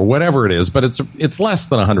pay, or whatever it is. But it's less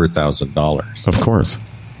than $100,000. Of course.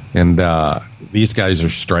 And these guys are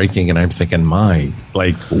striking, and I'm thinking,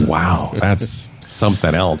 wow, that's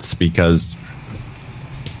something else, because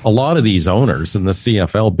a lot of these owners in the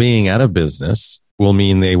CFL being out of business will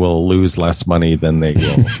mean they will lose less money than they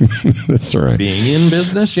will. That's right. Being in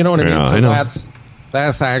business, you know what I mean? Yeah, so I know.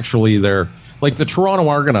 that's actually the Toronto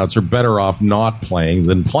Argonauts are better off not playing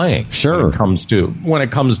than playing. Sure. When it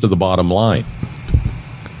comes to the bottom line.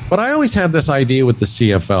 But I always had this idea with the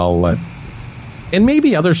CFL, and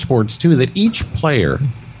maybe other sports too, that each player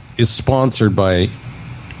is sponsored by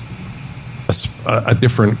a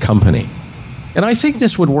different company. And I think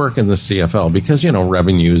this would work in the CFL because,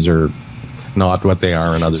 revenues are not what they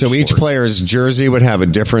are in other sports. So each player's jersey would have a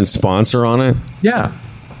different sponsor on it? Yeah.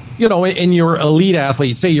 And your elite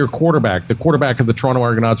athlete, say your quarterback, the quarterback of the Toronto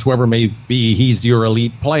Argonauts, whoever may be, he's your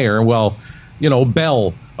elite player. Well,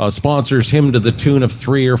 Bell sponsors him to the tune of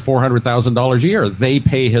 $300,000 or $400,000 a year. They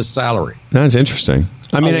pay his salary. That's interesting.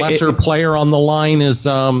 I mean, a lesser player on the line is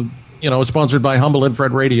sponsored by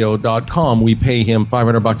HumbleInfredRadio.com. We pay him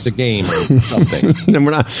 $500 a game or something. Then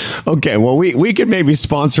we're not okay. Well, we could maybe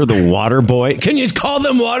sponsor the Water Boy. Can you call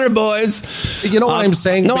them Water Boys? You know what I'm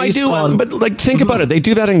saying? No, I do. But think about it. They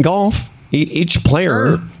do that in golf. Each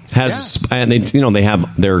player has, and they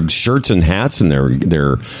have their shirts and hats and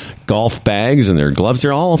their golf bags and their gloves.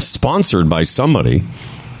 They're all sponsored by somebody.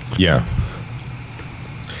 Yeah.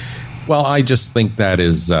 Well, I just think that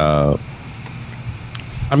is.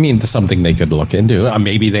 Something they could look into.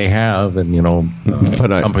 Maybe they have, and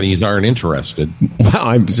companies aren't interested. Well,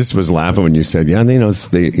 I just was laughing when you said, it's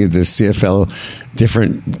the CFL,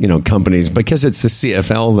 different companies, because it's the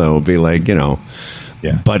CFL though. It'd be like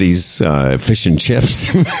Buddy's fish and chips.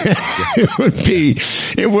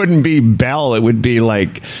 It wouldn't be Bell. It would be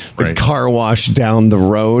like the car wash down the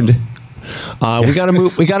road. We got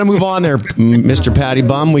to move on there, Mr. Patty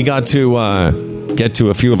Bum. We got to get to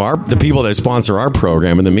a few of the people that sponsor our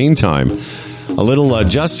program. In the meantime, a little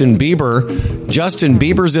Justin Bieber. Justin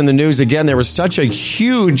Bieber's in the news again. There was such a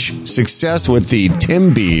huge success with the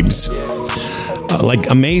Tim Biebs,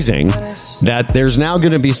 amazing, that there's now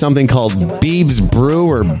going to be something called Biebs Brew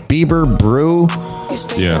or Bieber Brew.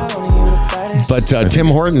 Yeah. But Tim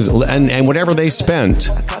Hortons and whatever they spent,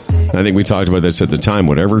 I think we talked about this at the time,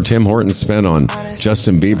 whatever Tim Hortons spent on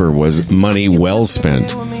Justin Bieber was money well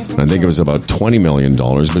spent. I think it was about $20 million,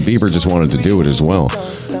 but Bieber just wanted to do it as well.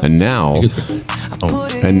 And now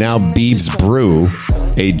Biebs Brew,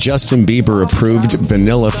 a Justin Bieber approved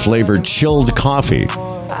vanilla flavored chilled coffee,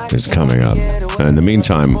 is coming up. In the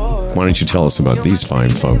meantime, why don't you tell us about these fine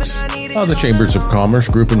folks? The Chambers of Commerce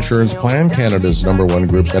Group Insurance Plan, Canada's #1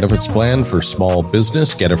 group benefits plan for small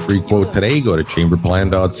business. Get a free quote today. Go to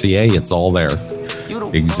chamberplan.ca. It's all there.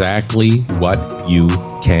 Exactly what you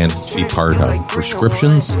can be part of.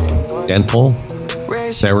 Prescriptions, dental,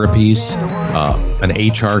 therapies, an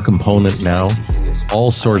HR component now,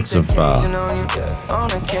 all sorts of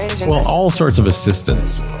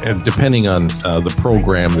assistance, depending on the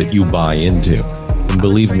program that you buy into. And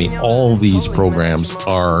believe me, all these programs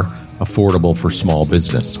are affordable for small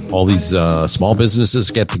business. All these small businesses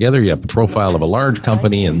get together. You have the profile of a large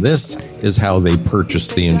company, and this is how they purchase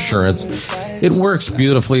the insurance. It works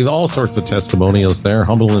beautifully. All sorts of testimonials there.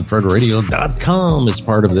 HumbleandFredRadio.com is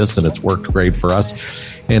part of this, and it's worked great for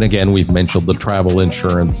us. And again, we've mentioned the travel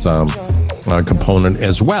insurance component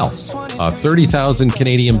as well. 30,000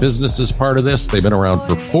 Canadian businesses part of this. They've been around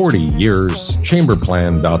for 40 years.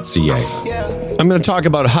 Chamberplan.ca. I'm going to talk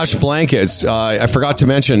about Hush Blankets. I forgot to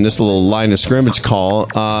mention this little line of scrimmage call.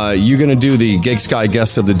 You're going to do the Gig Sky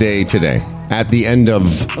guest of the day today at the end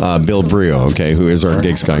of Bill Brio, okay, who is our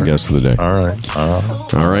Gig Sky guest of the day. All right.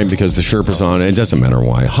 All right, because the Sherpa's on. It doesn't matter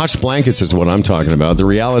why. Hush Blankets is what I'm talking about. The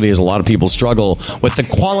reality is a lot of people struggle with the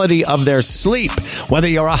quality of their sleep, whether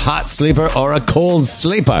you're a hot sleeper or a cold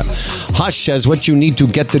sleeper. Hush has what you need to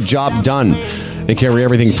get the job done. They carry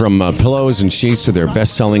everything from pillows and sheets to their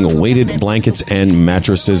best-selling weighted blankets and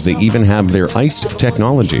mattresses. They even have their iced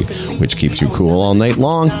technology, which keeps you cool all night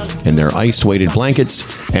long, and their iced weighted blankets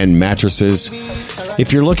and mattresses.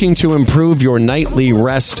 If you're looking to improve your nightly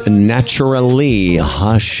rest naturally,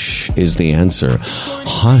 Hush is the answer.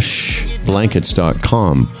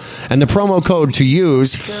 Hushblankets.com. And the promo code to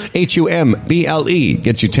use, HUMBLE,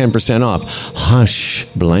 gets you 10% off.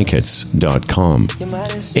 Hushblankets.com.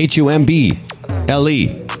 HUMBLE. HUMBLE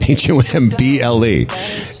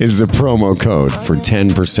is the promo code for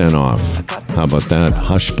 10% off. How about that?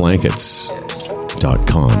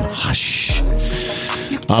 Hushblankets.com. Hush.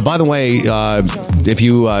 By the way, if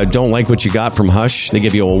you don't like what you got from Hush, they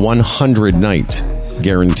give you a 100-night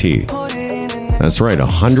guarantee. That's right,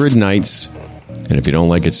 100 nights. And if you don't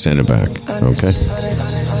like it, send it back. Okay?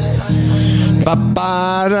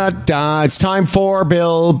 Ba-ba-da-da. It's time for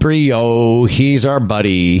Bill Brio. He's our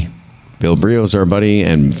buddy. Bill Brio's our buddy,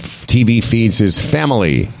 and TV feeds his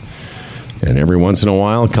family. And every once in a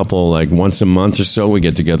while, once a month or so, we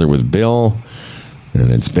get together with Bill.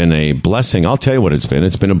 And it's been a blessing. I'll tell you what it's been.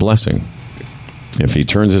 It's been a blessing. If he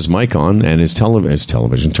turns his mic on and his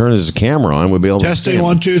television, turns his camera on, we'll be able to see him.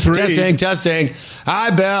 1, 2, 3. Testing.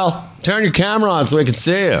 Hi, Bill. Turn your camera on so we can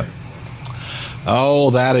see you.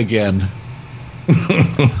 Oh, that again.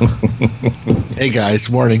 Hey, guys.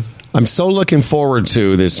 Morning. I'm so looking forward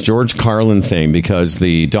to this George Carlin thing because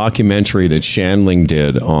the documentary that Shandling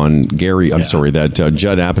did on Gary, that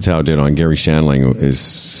Judd Apatow did on Gary Shandling is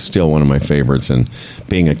still one of my favorites. And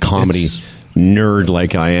being a comedy nerd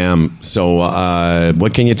like I am. So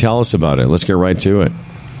what can you tell us about it? Let's get right to it.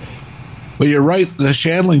 Well, you're right. The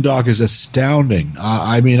Shandling doc is astounding.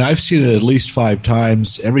 I mean, I've seen it at least 5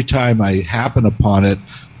 times. Every time I happen upon it,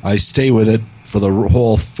 I stay with it for the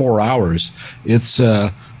whole 4 hours. It's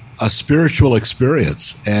a spiritual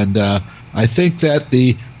experience. And I think that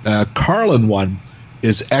the Carlin one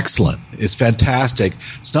is excellent. It's fantastic.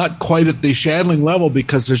 It's not quite at the Shandling level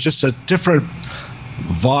because there's just a different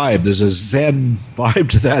vibe. There's a Zen vibe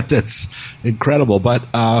to that that's incredible. But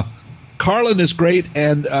Carlin is great,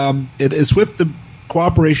 and it is with the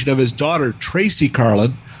cooperation of his daughter, Tracy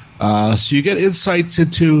Carlin. So you get insights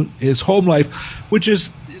into his home life, which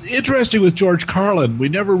is interesting with George Carlin. We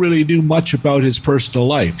never really knew much about his personal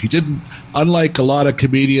life. He didn't, unlike a lot of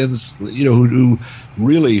comedians, who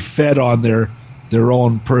really fed on their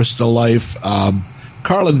own personal life.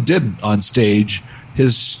 Carlin didn't on stage.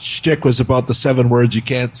 His shtick was about the 7 words you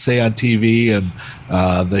can't say on TV and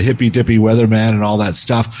the hippy-dippy weatherman and all that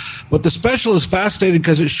stuff. But the special is fascinating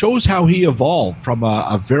because it shows how he evolved from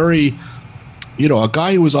a very, a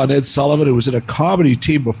guy who was on Ed Sullivan, who was in a comedy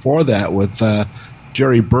team before that with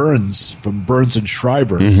Jerry Burns from Burns and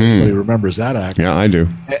Schreiber. Everybody remembers that actor. Yeah, I do.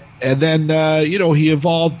 And then, he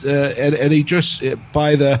evolved, and he just,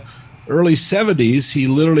 by the early 70s, he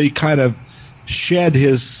literally kind of shed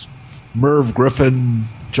his Merv Griffin,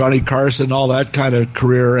 Johnny Carson, all that kind of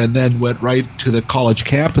career, and then went right to the college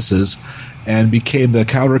campuses and became the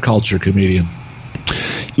counterculture comedian.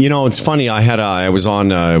 It's funny. I was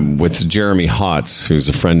on with Jeremy Hotz, who's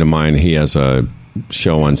a friend of mine. He has a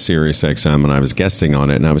show on Sirius XM, and I was guesting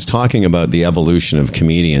on it, and I was talking about the evolution of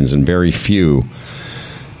comedians, and very few,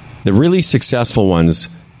 the really successful ones,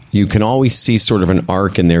 you can always see sort of an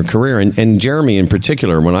arc in their career. And Jeremy in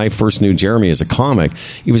particular, when I first knew Jeremy as a comic,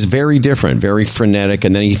 he was very different, very frenetic,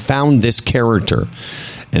 and then he found this character.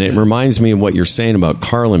 And it reminds me of what you're saying about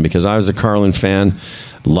Carlin, because I was a Carlin fan,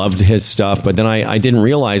 loved his stuff, but then I didn't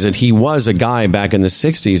realize that he was a guy back in the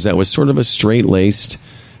 60s that was sort of a straight-laced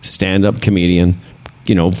stand-up comedian,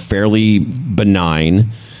 fairly benign,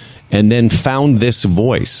 and then found this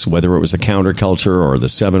voice, whether it was the counterculture or the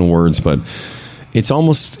 7 words, but it's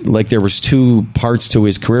almost like there was two parts to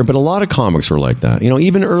his career, but a lot of comics were like that.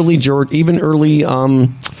 Even early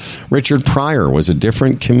Richard Pryor was a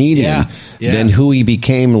different comedian than who he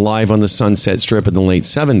became live on the Sunset Strip in the late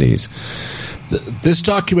 70s. This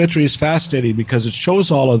documentary is fascinating because it shows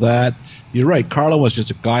all of that. You're right. Carlin was just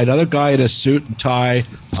a guy, another guy in a suit and tie.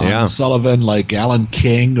 Sullivan, like Alan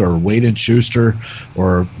King or Wade and Schuster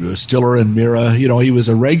or Stiller and Mira. He was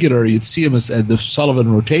a regular. You'd see him at the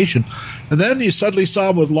Sullivan rotation. And then you suddenly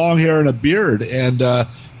saw him with long hair and a beard, and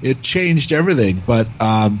it changed everything. But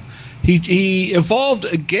he evolved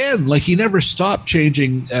again. Like, he never stopped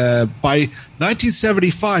changing. By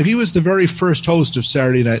 1975, he was the very first host of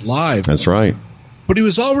Saturday Night Live. That's right. But he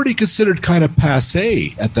was already considered kind of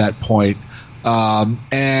passé at that point.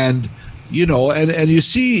 And you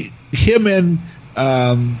see him in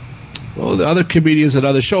the other comedians and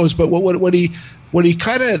other shows. But when he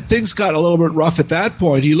kind of, things got a little bit rough at that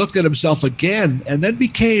point, he looked at himself again and then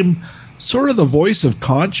became sort of the voice of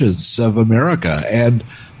conscience of America. And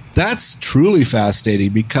that's truly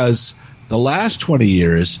fascinating because the last 20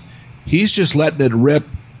 years, he's just letting it rip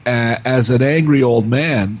as an angry old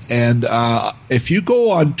man. And if you go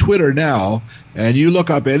on Twitter now and you look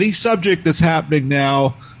up any subject that's happening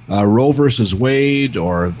now, Roe versus Wade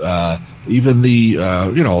or even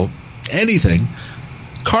the, anything,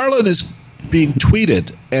 Carlin is being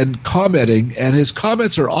tweeted and commenting, and his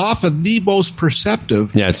comments are often the most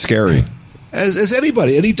perceptive. Yeah, it's scary. As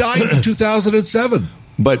anybody. And he died in 2007.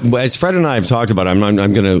 But as Fred and I have talked about, I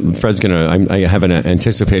have an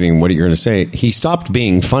anticipating what you're going to say. He stopped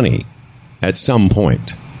being funny at some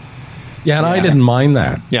point. Yeah, and I didn't mind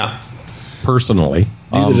that. Yeah. Personally.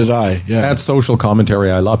 Neither did I. Yeah. That social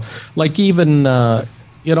commentary I love. Like even,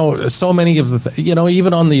 so many of the,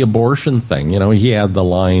 even on the abortion thing, he had the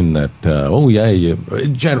line that,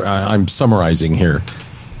 I'm summarizing here.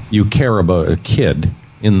 You care about a kid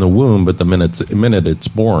in the womb, but the minute it's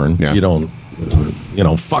born, you don't.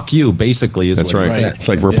 Fuck you, basically, is that's what right. he said. It's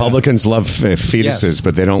like Republicans love fetuses,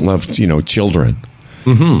 but they don't love, children.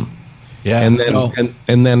 Mm-hmm. Yeah.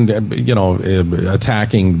 And then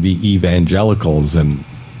attacking the evangelicals and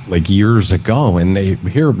like years ago, and they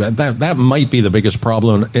hear that might be the biggest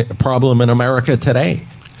problem in America today.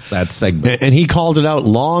 That segment, and he called it out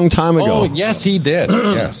long time ago. Oh, yes, he did.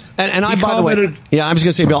 Yes. And I, by the way, I was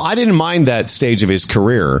going to say, Bill, I didn't mind that stage of his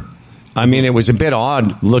career. I mean, it was a bit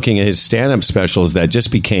odd looking at his stand-up specials that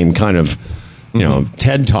just became kind of,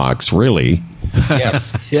 TED Talks, really.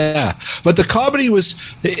 Yes. Yeah. But the comedy was,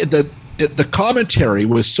 the commentary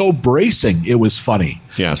was so bracing, it was funny.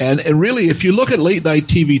 Yes. And really, if you look at late night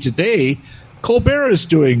TV today, Colbert is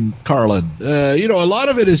doing Carlin. A lot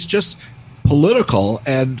of it is just political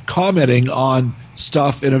and commenting on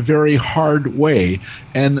stuff in a very hard way.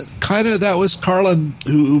 And kind of that was Carlin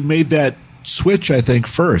who made that switch, I think,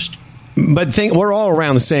 first. But we're all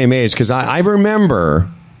around the same age because I remember,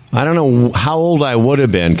 I don't know how old I would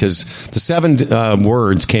have been because the 7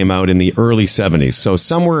 words came out in the early 70s. So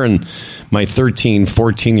somewhere in my 13,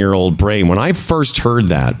 14-year-old brain, when I first heard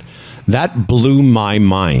that blew my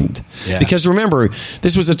mind. Yeah. Because remember,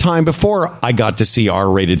 this was a time before I got to see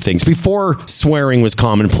R-rated things, before swearing was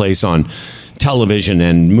commonplace on television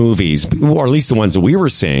and movies, or at least the ones that we were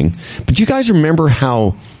seeing. But you guys remember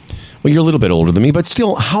how... Well, you're a little bit older than me, but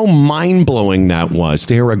still, how mind-blowing that was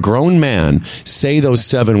to hear a grown man say those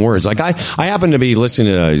 7 words. Like, I happened to be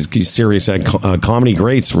listening to Sirius Comedy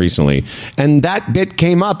Greats recently, and that bit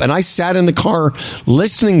came up, and I sat in the car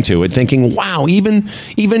listening to it, thinking, wow, even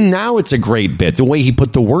now it's a great bit, the way he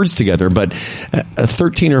put the words together. But a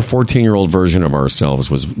 13 or 14-year-old version of ourselves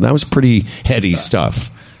was pretty heady stuff.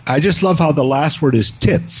 I just love how the last word is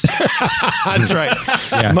tits. That's right.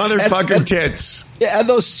 Yeah. Motherfucker tits. Yeah, and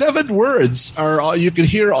those 7 words are all you can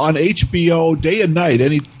hear on HBO day and night,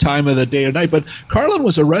 any time of the day or night. But Carlin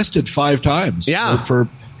was arrested 5 times for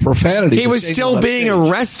profanity. He was still being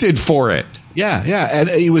arrested for it. Yeah, and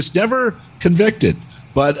he was never convicted,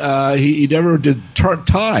 but he never did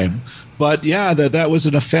time. But yeah, that was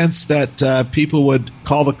an offense that people would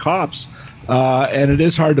call the cops. And it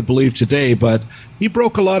is hard to believe today, but he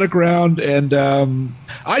broke a lot of ground. And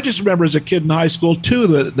I just remember as a kid in high school, too,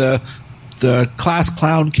 the Class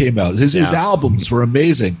Clown came out. His albums were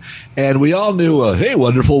amazing. And we all knew, hey,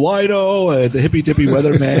 Wonderful Wino, and the Hippy Dippy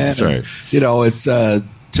Weatherman. That's right. It's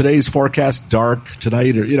today's forecast dark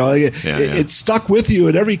tonight. Or it stuck with you,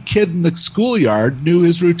 and every kid in the schoolyard knew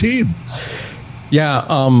his routine. Yeah,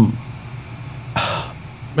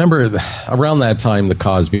 remember around that time, the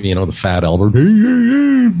Cosby, the Fat Albert,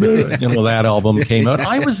 that album came out.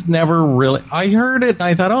 I was never really, I heard it and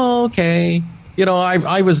I thought, oh, okay.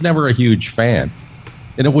 I was never a huge fan.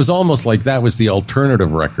 And it was almost like that was the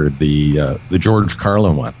alternative record, the George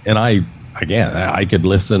Carlin one. And I could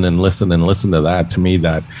listen and listen and listen to that. To me,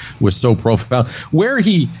 that was so profound. Where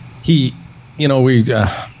he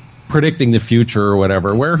predicting the future or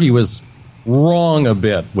whatever, where he was wrong a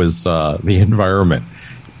bit was the environment.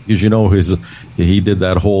 Because, he did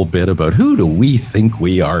that whole bit about who do we think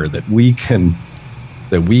we are that we can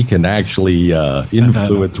actually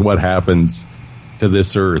influence what happens to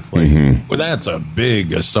this earth. Like, well, that's a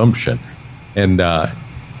big assumption. And not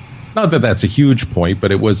that that's a huge point,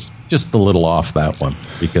 but it was just a little off that one,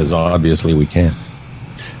 because obviously we can't.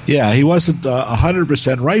 Yeah, he wasn't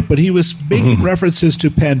 100% right, but he was making references to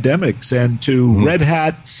pandemics and to red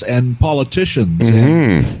hats and politicians.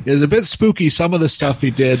 And it was a bit spooky, some of the stuff he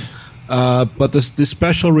did, but the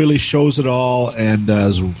special really shows it all and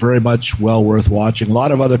is very much well worth watching. A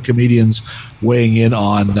lot of other comedians weighing in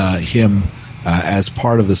on him as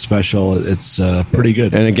part of the special. It's pretty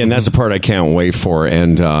good. And again, that's the part I can't wait for.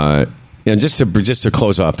 And just to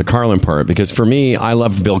close off the Carlin part, because for me, I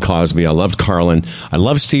loved Bill Cosby, I loved Carlin, I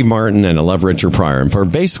loved Steve Martin, and I love Richard Pryor. And for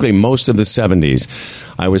basically most of the 70s,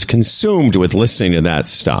 I was consumed with listening to that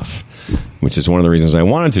stuff, which is one of the reasons I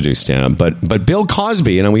wanted to do stand-up. But Bill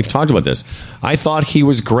Cosby, and we've talked about this, I thought he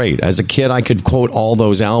was great. As a kid, I could quote all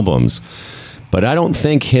those albums, but I don't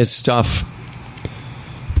think his stuff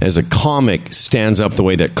as a comic stands up the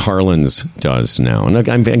way that Carlin's does now. And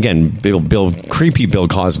again, creepy Bill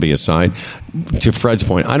Cosby aside, to Fred's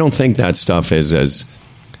point, I don't think that stuff is as...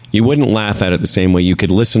 You wouldn't laugh at it the same way you could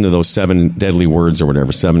listen to those 7 deadly words or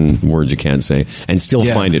whatever, 7 words you can't say, and still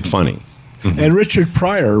find it funny. And Richard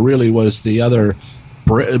Pryor really was the other...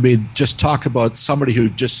 I mean, just talk about somebody who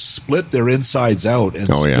just split their insides out and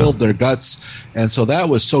spilled their guts. And so that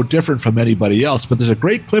was so different from anybody else. But there's a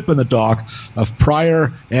great clip in the doc of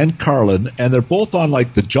Pryor and Carlin, and they're both on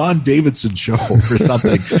like the John Davidson show or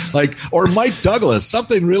something, or Mike Douglas,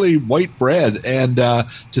 something really white bread. And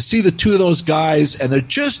to see the two of those guys, and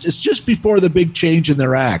it's just before the big change in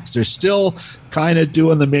their acts. They're still kind of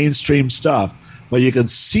doing the mainstream stuff, but you can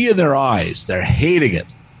see in their eyes, they're hating it.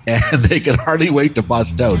 And they can hardly wait to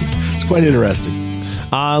bust out. It's quite interesting.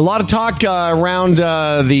 A lot of talk around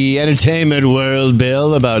the entertainment world,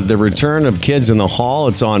 Bill, about the return of Kids in the Hall.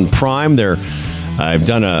 It's on Prime. I've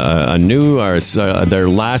done a new... their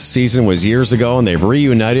last season was years ago, and they've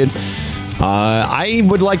reunited. I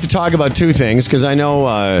would like to talk about 2 things, because I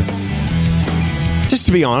know... just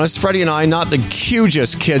to be honest, Freddie and I, not the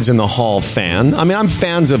hugest Kids in the Hall fan. I mean, I'm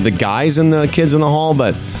fans of the guys in the Kids in the Hall,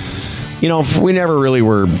 but... we never really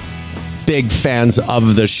were big fans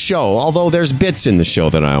of the show, although there's bits in the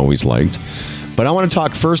show that I always liked. But I want to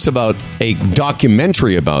talk first about a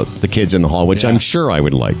documentary about the Kids in the Hall, which I'm sure I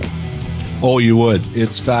would like. Oh, you would.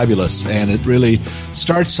 It's fabulous. And it really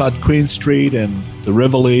starts on Queen Street and the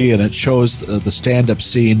Rivoli, and it shows the stand-up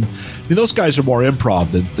scene. I mean, those guys are more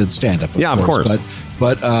improv than stand-up, of course.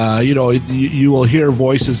 But you will hear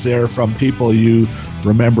voices there from people you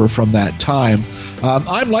remember from that time.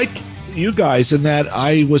 I'm like you guys in that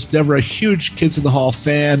I was never a huge Kids in the Hall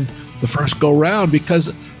fan the first go round,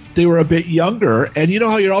 because they were a bit younger, and you know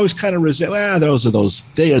how you're always kind of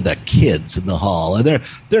they are the kids in the hall, and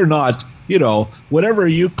they're not, whatever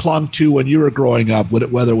you clung to when you were growing up,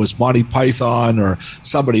 whether it was Monty Python or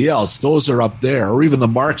somebody else, those are up there, or even the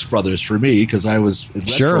Marx Brothers for me, because I was a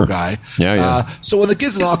retro guy. So when the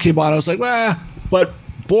Kids in the Hall came on, I was like, but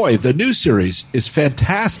boy, the new series is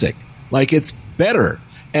fantastic. Like, it's better.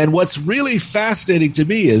 And what's really fascinating to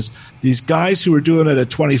me is these guys who are doing it at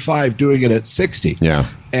 25 doing it at 60. Yeah.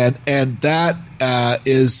 And that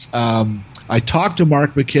is I talked to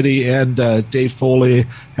Mark McKinney and Dave Foley,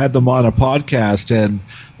 had them on a podcast, and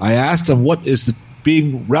I asked them, what is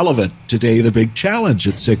being relevant today, the big challenge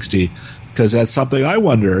at 60? Because that's something I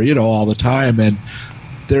wonder, all the time. And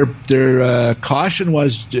their caution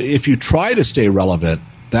was, if you try to stay relevant,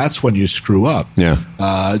 that's when you screw up.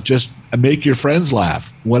 Yeah. Just make your friends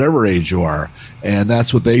laugh, whatever age you are. And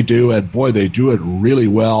that's what they do. And boy, they do it really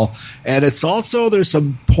well. And it's also, there's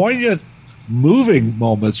some poignant, moving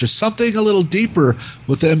moments. There's something a little deeper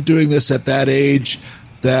with them doing this at that age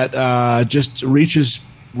that just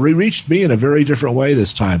reached me in a very different way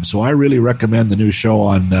this time. So I really recommend the new show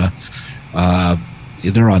on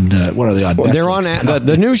they're on what are they on? Netflix? They're on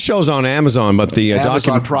the new show's on Amazon, but the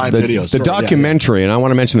Amazon Prime Video. The documentary, and I want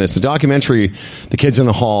to mention this: the documentary, "The Kids in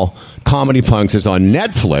the Hall," Comedy Punks, is on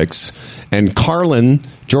Netflix, and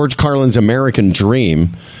George Carlin's American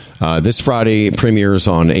Dream, this Friday premieres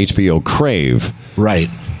on HBO Crave. Right.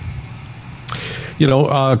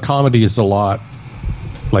 Comedy is a lot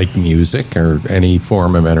like music or any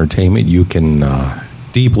form of entertainment. You can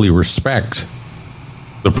deeply respect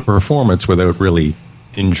the performance without really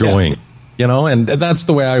enjoying. You know, and that's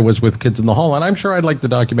the way I was with Kids in the Hall. And I'm sure I'd like the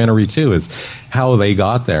documentary too, is how they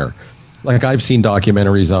got there. Like, I've seen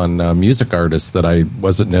documentaries on music artists that I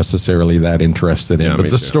wasn't necessarily that interested in,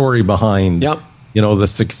 but the story behind, you know, the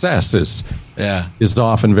success is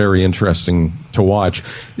often very interesting to watch.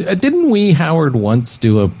 Didn't we, Howard, once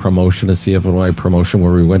do a promotion, a CFNY promotion,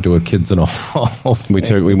 where we went to a Kids in a Hall?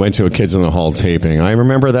 We went to a Kids in the Hall taping. I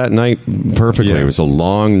remember that night perfectly. It was a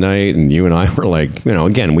long night, and you and I were like, you know,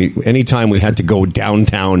 again, anytime we had to go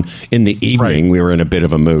downtown in the evening, we were in a bit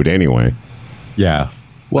of a mood anyway. Yeah.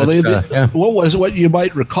 Well, what you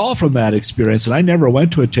might recall from that experience, and I never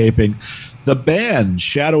went to a taping, the band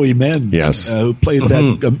Shadowy Men, who played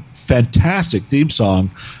that fantastic theme song,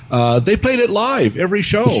 they played it live every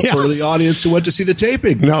show for the audience who went to see the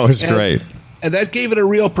taping. No, it was great. And that gave it a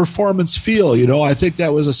real performance feel. You know, I think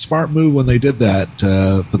that was a smart move when they did that.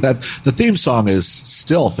 But the theme song is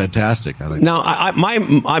still fantastic, I think. Now,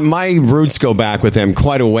 my roots go back with them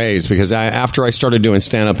quite a ways, because after I started doing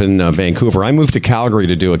stand-up in Vancouver, I moved to Calgary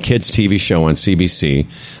to do a kids' TV show on CBC,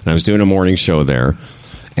 and I was doing a morning show there.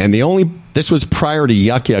 And this was prior to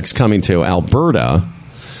Yuck Yucks coming to Alberta.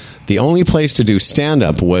 The only place to do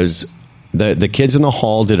stand-up was the Kids in the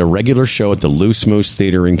Hall did a regular show at the Loose Moose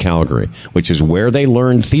Theatre in Calgary, which is where they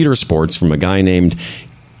learned theater sports from a guy named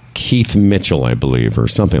Keith Mitchell, I believe, or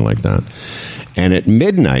something like that. And at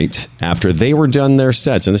midnight, after they were done their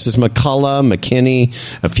sets, and this is McCullough, McKinney,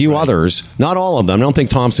 a few others, not all of them, I don't think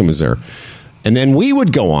Thompson was there. And then we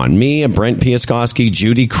would go on, me and Brent Piaskowski,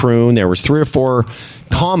 Judy Kroon. There was 3 or 4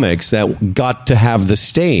 comics that got to have the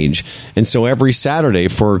stage. And so every Saturday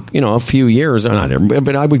for, you know, a few years,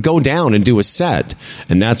 but I would go down and do a set.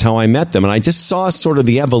 And that's how I met them. And I just saw sort of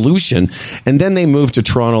the evolution. And then they moved to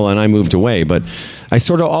Toronto and I moved away. But I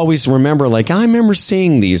sort of always remember, like, I remember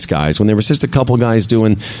seeing these guys when there was just a couple guys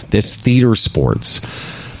doing this theater sports.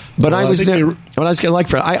 But I was like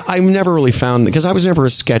Fred. I never really found, because I was never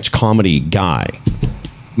a sketch comedy guy.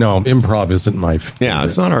 No, improv isn't my favorite. Yeah,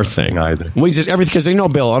 it's not our thing either. We just everything, because they know,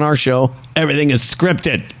 Bill, on our show everything is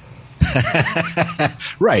scripted.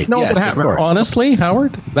 Right? No, yes, but honestly,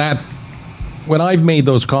 Howard, that when I've made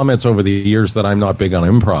those comments over the years that I'm not big on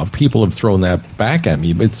improv, people have thrown that back at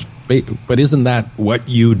me. But isn't that what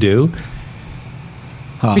you do?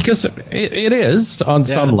 Huh. Because it is on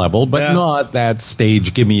some level, but not that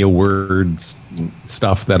stage, give me a word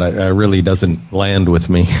stuff that really doesn't land with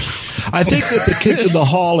me. I think that the Kids in the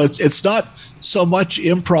Hall, it's not so much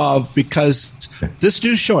improv, because this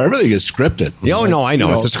new show, everything is scripted. Oh, no, I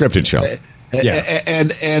know. It's a scripted show.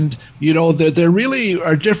 And you know, they really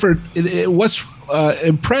are different. What's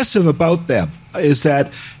impressive about them is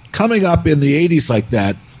that coming up in the 80s like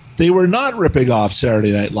that, they were not ripping off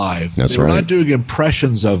Saturday Night Live. They were not doing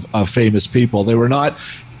impressions of famous people. They were not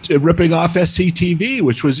ripping off SCTV,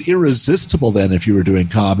 which was irresistible then if you were doing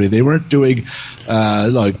comedy. They weren't doing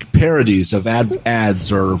like parodies of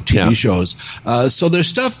ads or TV shows. So their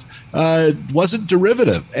stuff wasn't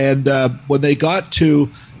derivative. And when they got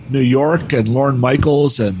to New York and Lorne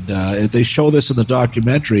Michaels, and they show this in the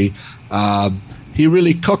documentary, he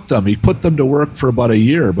really cooked them. He put them to work for about a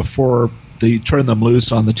year before they turned them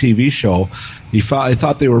loose on the TV show. I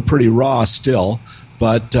thought they were pretty raw still,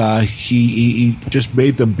 but he just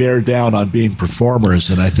made them bear down on being performers,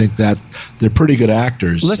 and I think that they're pretty good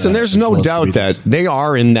actors. Listen, there's no doubt that they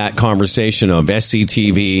are in that conversation of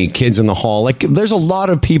SCTV, Kids in the Hall. Like, there's a lot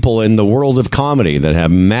of people in the world of comedy that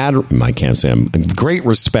have great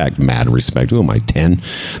respect. Mad respect. Who am I, 10?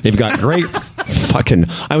 They've got great fucking...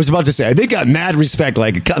 I was about to say, they got mad respect.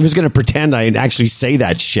 Like, I was going to pretend I actually say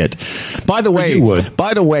that shit. By the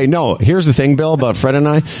way, no, here's the thing, Bill, about Fred and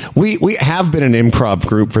I. We have been an improv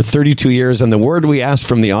group for 32 years, and the word we asked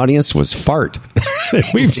from the audience was fart.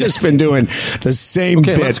 We've just been doing the same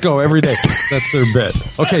bit. Let's go every day. That's their bit.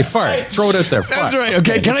 Okay, fart. Throw it out there. Fart. That's right.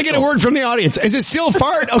 Okay, can I get a word from the audience? Is it still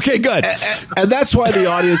fart? Okay, good. And that's why the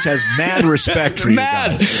audience has mad respect for you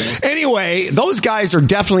guys. Anyway, those guys are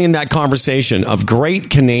definitely in that conversation of great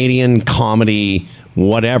Canadian comedy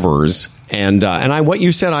whatevers. And what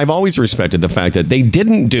you said, I've always respected the fact that they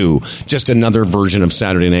didn't do just another version of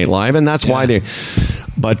Saturday Night Live, and that's why they...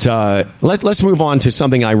 But let's move on to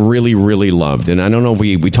something I really, really loved. And I don't know,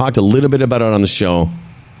 we talked a little bit about it on the show,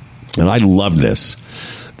 and I love this.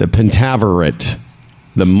 The Pentaverate.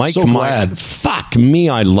 The Mike Myers. Fuck me,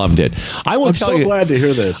 I loved it. I'm so glad to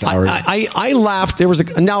hear this, Howard. I laughed. There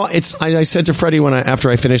was now it's I said to Freddie after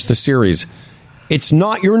I finished the series,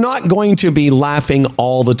 you're not going to be laughing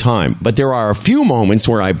all the time, but there are a few moments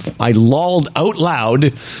where I lolled out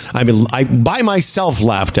loud. I by myself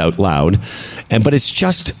laughed out loud, but it's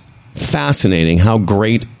just fascinating how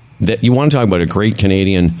great that you want to talk about a great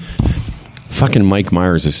Canadian. Fucking Mike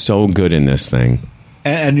Myers is so good in this thing.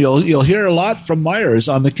 And you'll hear a lot from Myers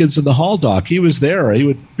on the Kids in the Hall doc. He was there. He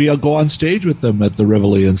would go on stage with them at the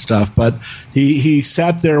Rivoli and stuff. But he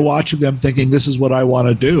sat there watching them, thinking, "This is what I want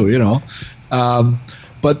to do," you know.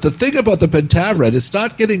 But the thing about the Pentaverate, it's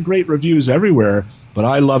not getting great reviews everywhere. But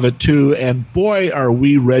I love it too. And boy, are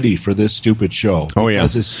we ready for this stupid show! Oh yeah,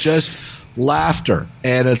 because it's just laughter,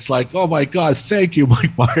 and it's like, oh my God, thank you,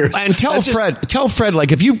 Mike Myers. And tell Fred,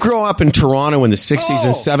 like if you grow up in Toronto in the 60s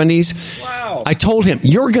and 70s, wow. I told him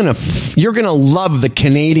you're gonna love the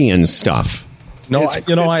Canadian stuff. No,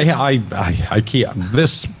 I keep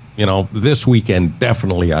this. This weekend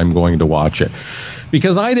definitely I'm going to watch it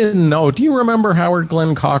because I didn't know. Do you remember Howard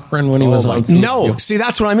Glenn Cochran when he was on? No, see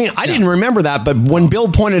that's what I mean. I didn't remember that, but when Bill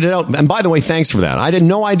pointed it out, and by the way, thanks for that. I had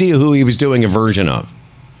no idea who he was doing a version of.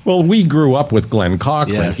 Well, we grew up with Glenn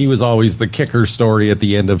Cochran. Yes. He was always the kicker story at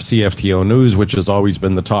the end of CFTO News, which has always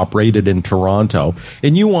been the top rated in Toronto.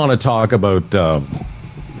 And you want to talk about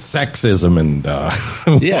sexism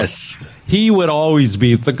and yes, he would always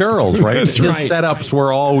beat the girls, right? His setups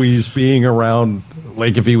were always being around,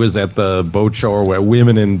 like if he was at the boat show or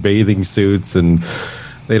women in bathing suits, and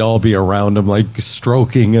they'd all be around him, like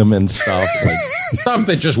stroking him and stuff, like stuff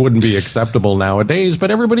that just wouldn't be acceptable nowadays.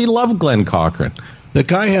 But everybody loved Glenn Cochran. The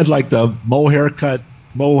guy had like the Mo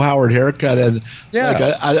Howard haircut, and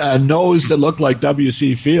like a nose that looked like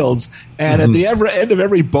W.C. Fields. And at the end of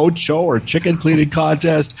every boat show or chicken cleaning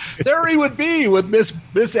contest, there he would be with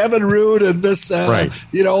Miss Evan Rood and Miss, and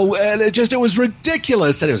it was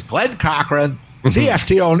ridiculous. And it was Glenn Cochran,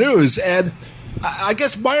 CFTO News, and I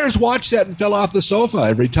guess Myers watched that and fell off the sofa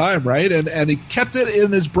every time, right? And he kept it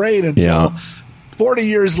in his brain until 40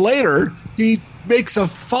 years later, he makes a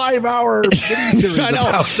 5-hour miniseries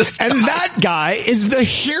about this guy. And that guy is the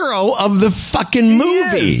hero of the fucking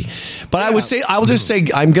movie. But I will just say,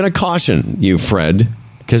 I'm going to caution you, Fred,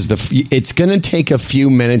 because it's going to take a few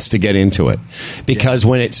minutes to get into it. Because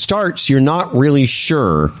when it starts, you're not really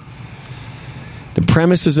sure. The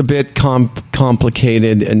premise is a bit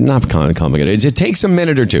complicated, and not complicated. It takes a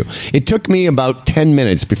minute or two. It took me about 10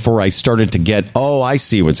 minutes before I started to get, I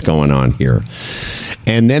see what's going on here.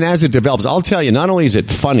 And then as it develops, I'll tell you, not only is it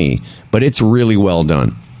funny, but it's really well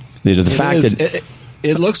done.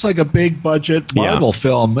 It looks like a big budget Marvel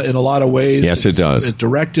film in a lot of ways. Yes, it does. It's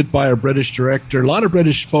directed by a British director. A lot of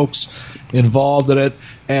British folks involved in it.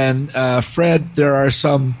 And Fred, there are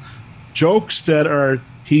some jokes that are...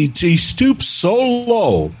 He stoops so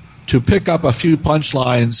low to pick up a few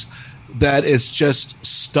punchlines that it's just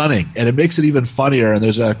stunning, and it makes it even funnier. And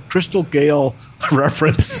there's a Crystal Gale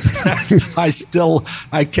reference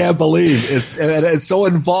I can't believe it's so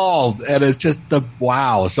involved, and it's just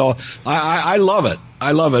wow. So I love it.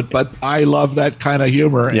 I love it, but I love that kind of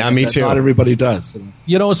humor. Yeah, me too. Not everybody does.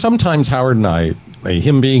 Sometimes Howard and I,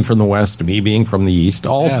 him being from the West, me being from the East,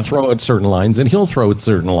 all throw out certain lines, and he'll throw out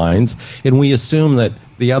certain lines, and we assume that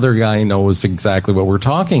the other guy knows exactly what we're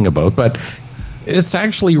talking about, but it's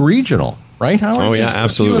actually regional, right, Howard? Oh, yeah,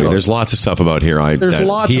 absolutely. There's lots of stuff about here There's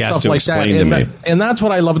lots he of has stuff to like explain that. to me. And that's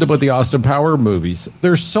what I loved about the Austin Power movies.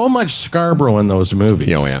 There's so much Scarborough in those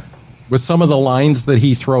movies. Oh, yeah. With some of the lines that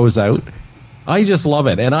he throws out. I just love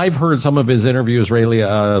it. And I've heard some of his interviews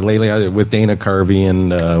lately with Dana Carvey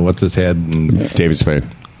and what's his head? And David Spade.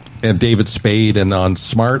 And David Spade and on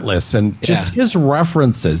Smartless. And just his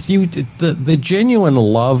references. The genuine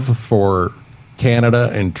love for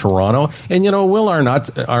Canada and Toronto. And, Will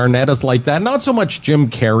Arnett is like that. Not so much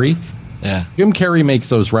Jim Carrey. Yeah. Jim Carrey makes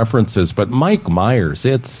those references, but Mike Myers,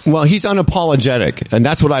 he's unapologetic, and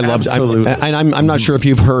that's what I loved. I'm not sure if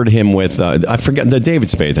you've heard him with I forget the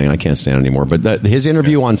David Spade thing. I can't stand it anymore. But his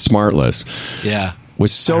interview on Smartless,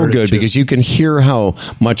 was so good because you can hear how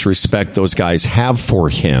much respect those guys have for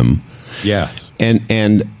him. Yeah,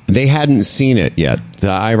 and they hadn't seen it yet.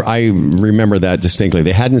 I remember that distinctly.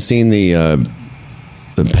 They hadn't seen the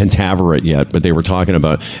Pentaverate yet, but they were talking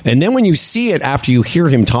about it. And then when you see it after you hear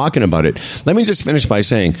him talking about it, let me just finish by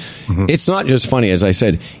saying it's not just funny. As I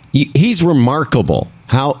said, he's remarkable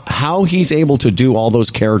how he's able to do all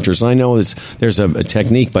those characters. I know there's a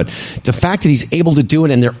technique, but the fact that he's able to do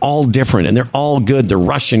it, and they're all different and they're all good. The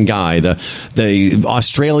Russian guy, the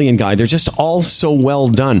Australian guy, they're just all so well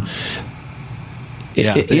done.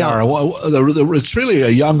 They are. It's really a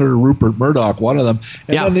younger Rupert Murdoch, one of them.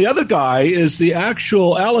 And then the other guy is the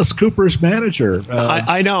actual Alice Cooper's manager.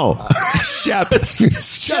 I know. Shep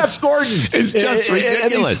Gordon. It's just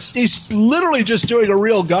ridiculous. He's literally just doing a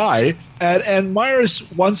real guy. And Myers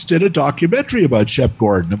once did a documentary about Shep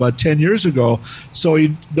Gordon about 10 years ago, so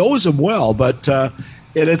he knows him well. But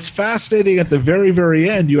And it's fascinating at the very, very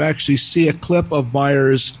end, you actually see a clip of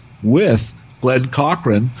Myers with Glenn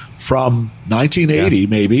Cochran from 1980,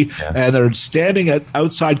 maybe, and they're standing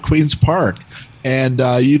outside Queen's Park. And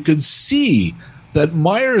you can see that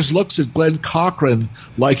Myers looks at Glenn Cochran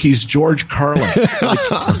like he's George Carlin.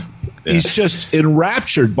 He's just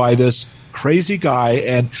enraptured by this crazy guy,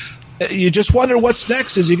 and you just wonder what's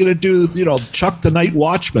next. Is he going to do, Chuck the Night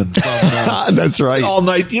Watchman? From, That's right. All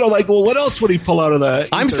night, what else would he pull out of the?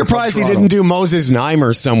 I'm surprised he didn't do Moses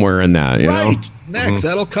Neimer somewhere in that. You know, next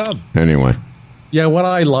that'll come. Anyway, yeah. What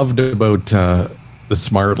I loved about the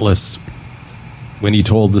Smartless, when he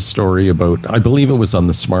told the story about, I believe it was on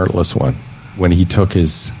the Smartless one, when he took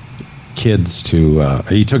his kid to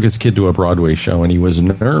a Broadway show, and he was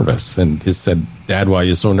nervous, and he said, "Dad, why are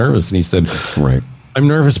you so nervous?" And he said, "Right, I'm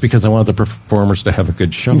nervous because I want the performers to have a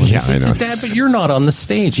good show." And yeah, he said, I know. "Dad, but you're not on the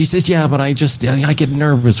stage." He said, "Yeah, but I get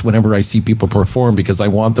nervous whenever I see people perform because I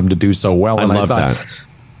want them to do so well." And I love that.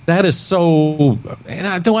 That is so,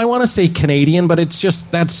 do I want to say Canadian, but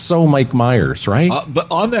that's so Mike Myers, right? But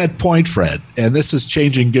on that point, Fred, and this is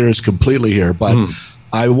changing gears completely here, but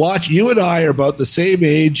I watch, you and I are about the same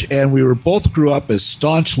age, and we both grew up as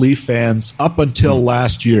staunch Leaf fans up until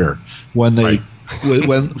last year when they,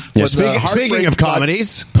 speaking of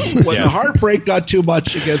comedies, when the heartbreak got too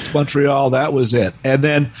much against Montreal, that was it. And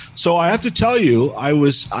then, so I have to tell you, I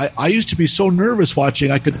used to be so nervous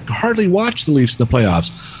watching, I could hardly watch the Leafs in the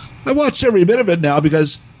playoffs. I watched every bit of it now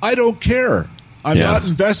because I don't care. I'm not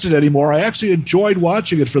invested anymore. I actually enjoyed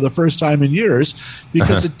watching it for the first time in years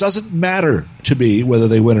because it doesn't matter to me whether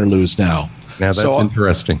they win or lose now. Now, that's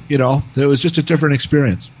interesting. It was just a different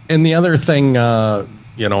experience. And the other thing,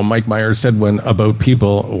 Mike Myers said about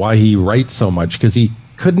people, why he writes so much, because he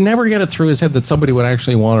could never get it through his head that somebody would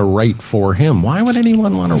actually want to write for him. Why would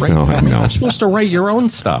anyone want to write for him? You're supposed to write your own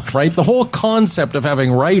stuff, right? The whole concept of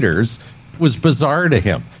having writers was bizarre to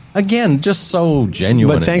him. Again, just so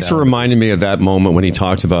genuine. But thanks for reminding me of that moment when he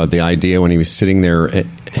talked about the idea when he was sitting there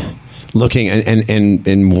looking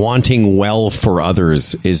and wanting well for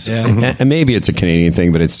others is, and maybe it's a Canadian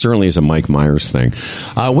thing, but it certainly is a Mike Myers thing.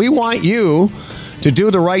 We want you to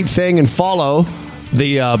do the right thing and follow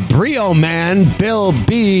the Brio Man, Bill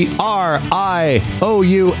Brioux.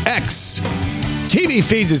 TV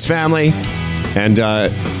feeds his family. And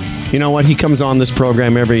you know what? He comes on this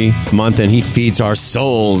program every month and he feeds our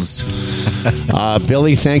souls.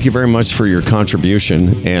 Billy, thank you very much for your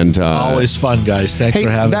contribution. And always fun, guys. Thanks for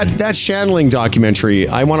having me. That Shandling documentary,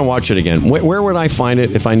 I want to watch it again. Where would I find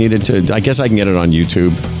it if I needed to? I guess I can get it on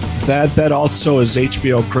YouTube. That also is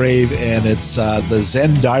HBO Crave, and it's the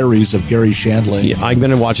Zen Diaries of Gary Shandling. Yeah, I'm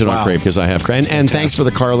going to watch it on Crave because I have Crave. And thanks for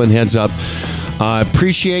the Carlin heads up.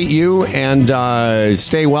 Appreciate you, and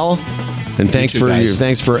stay well. And thanks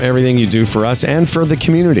for everything you do for us and for the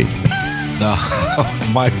community.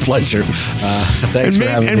 My pleasure. Thanks for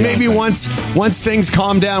having me. And maybe once things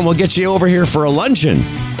calm down, we'll get you over here for a luncheon.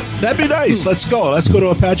 That'd be nice. Let's go. Let's go to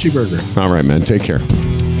Apache Burger. All right, man. Take care.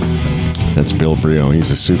 That's Bill Brioux. He's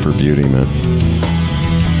a super beauty, man.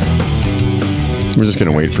 We're just going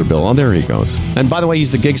to wait for Bill. Oh, there he goes. And by the way,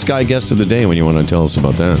 he's the Gigs Guy guest of the day when you want to tell us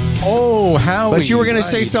about that. Oh, Howie. But you were going to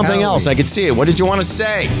say something else. I could see it. What did you want to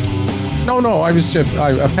say? No, I was just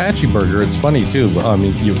Apache Burger. It's funny too. I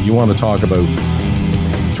mean, you want to talk about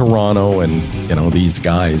Toronto and these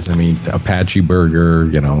guys. I mean, Apache Burger.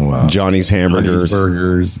 Johnny's Hamburgers,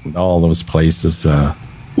 Burgers, and all those places.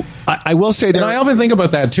 I will say that I often think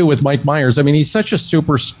about that too with Mike Myers. I mean, he's such a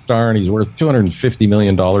superstar and he's worth $250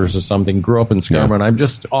 million or something. Grew up in Scarborough, and I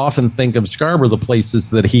just often think of Scarborough, the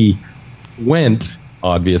places that he went.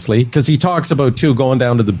 Obviously, because he talks about, too, going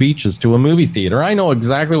down to the beaches to a movie theater. I know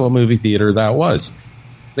exactly what movie theater that was.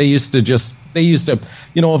 They used to,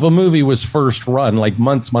 if a movie was first run, like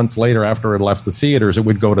months later after it left the theaters, it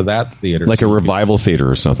would go to that theater. Like a revival theater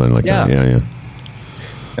or something like that. Yeah.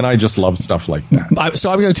 And I just love stuff like that. So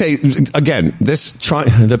I'm going to tell you, again,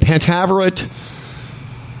 the Pantaveret,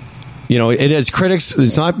 it has critics.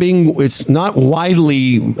 It's not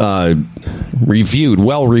widely well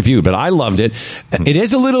reviewed, but I loved it. It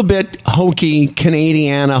is a little bit hokey,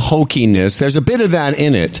 Canadiana hokiness. There's a bit of that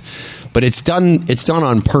in it, but it's done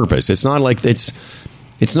on purpose. It's not like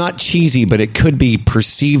it's not cheesy, but it could be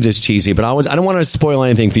perceived as cheesy. But I don't want to spoil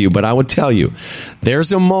anything for you, but I would tell you,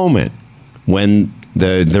 there's a moment when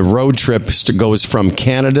the road trip goes from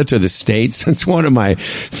Canada to the States. It's one of my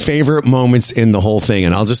favorite moments in the whole thing.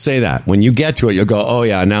 And I'll just say that when you get to it, you'll go, oh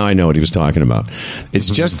yeah, now I know what he was talking about. It's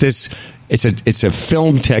just this, it's a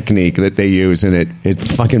film technique that they use, and it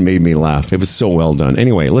fucking made me laugh. It was so well done.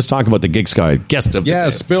 Anyway, let's talk about the Gigs Guy guest of the day.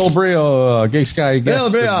 Yes, Bill Brioux, Gigs Guy guest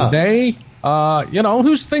of the day.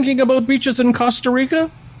 Who's thinking about beaches in Costa Rica?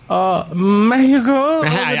 Mexico?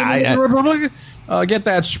 Republic? Get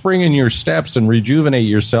that spring in your steps and rejuvenate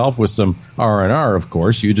yourself with some R&R, of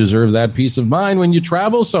course. You deserve that peace of mind when you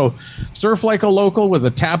travel. So surf like a local with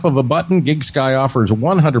a tap of a button. GigSky offers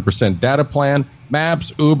 100% data plan,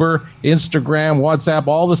 maps, Uber, Instagram, WhatsApp,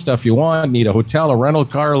 all the stuff you want. Need a hotel, a rental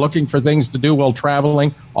car, looking for things to do while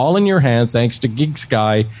traveling. All in your hand thanks to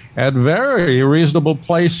GigSky at very reasonable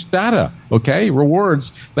price data. Okay,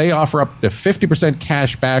 rewards. They offer up to 50%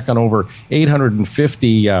 cash back on over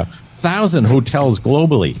 850,000 hotels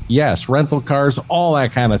globally. Yes, rental cars, all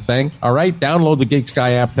that kind of thing. All right, download the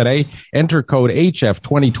GigSky app today. Enter code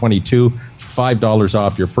HF2022 for $5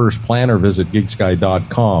 off your first plan, or visit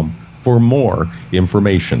gigsky.com for more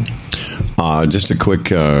information. Just a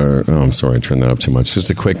quick, I'm sorry, I turned that up too much.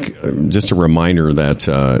 Just a reminder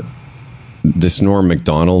that this Norm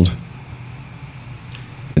Macdonald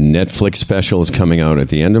Netflix special is coming out at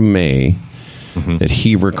the end of May, that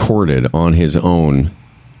he recorded on his own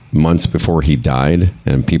months before he died,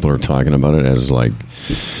 and people are talking about it as like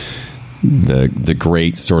the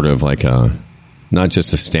great sort of like a, not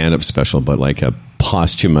just a stand-up special, but like a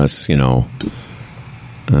posthumous, I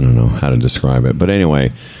don't know how to describe it. But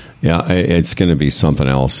anyway, yeah, it's going to be something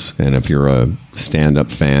else. And if you're a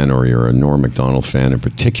stand-up fan, or you're a Norm Macdonald fan in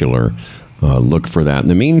particular, look for that. In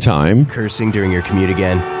the meantime... Cursing during your commute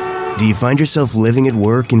again? Do you find yourself living at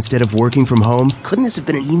work instead of working from home? Couldn't this have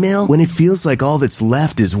been an email? When it feels like all that's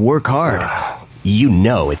left is work hard, you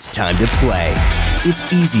know it's time to play. It's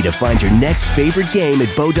easy to find your next favorite game at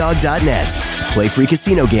Bodog.net. Play free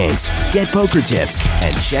casino games, get poker tips,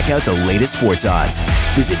 and check out the latest sports odds.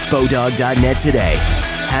 Visit Bodog.net today.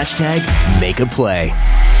 #MakeAPlay.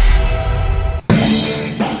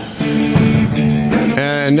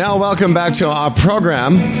 And now welcome back to our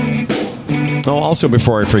program. Oh, also,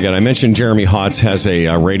 before I forget, I mentioned Jeremy Hotz has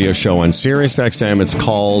a radio show on Sirius XM. It's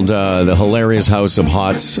called The Hilarious House of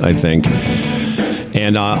Hotz, I think.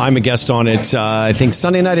 And I'm a guest on it, I think,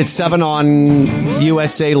 Sunday night at 7 on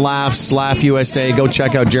USA Laughs, Laugh USA. Go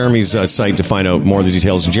check out Jeremy's site to find out more of the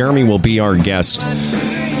details. Jeremy will be our guest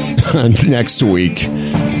next week.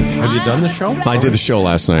 Have you done the show? I did the show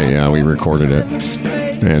last night, yeah. We recorded it.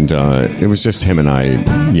 And it was just him and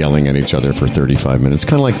I yelling at each other for 35 minutes.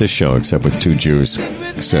 Kind of like this show, except with two Jews.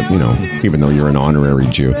 Except, even though you're an honorary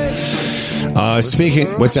Jew.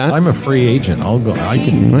 Speaking... What's that? I'm a free agent. I'll go. I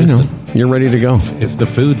know. You're ready to go. If the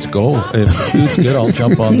food's good, I'll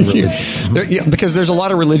jump on the religion. Because there's a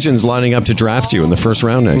lot of religions lining up to draft you in the first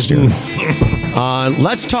round next year.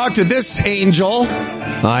 Let's talk to this angel.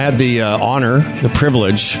 I had the honor, the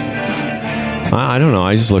privilege... I don't know.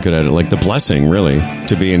 I just look at it like the blessing, really,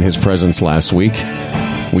 to be in his presence last week.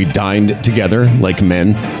 We dined together like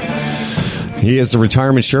men. He is the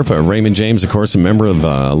retirement Sherpa of Raymond James, of course, a member of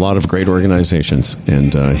a lot of great organizations,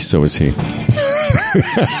 and so is he.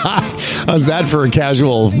 How's that for a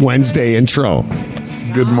casual Wednesday intro?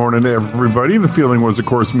 Good morning, everybody. The feeling was, of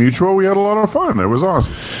course, mutual. We had a lot of fun. It was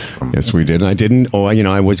awesome. Yes, we did. I didn't.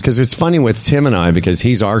 I was, because it's funny with Tim and I, because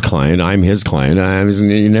he's our client, I'm his client.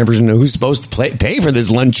 You never know who's supposed to pay for this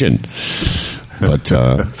luncheon. But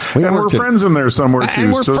we're friends in there somewhere too.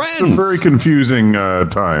 And we're so friends. It's a very confusing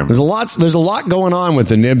time. There's a lot going on with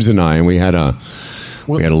the Nibs and I, and we had a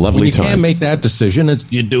lovely time. You can't make that decision.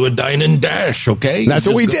 You do a dine and dash, okay? That's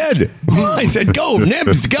what we did. I said, go,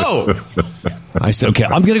 Nibs, go. I said, okay,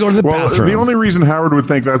 I'm going to go to the bathroom. The only reason Howard would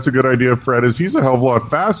think that's a good idea, Fred, is he's a hell of a lot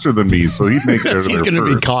faster than me, so he'd make it. He's going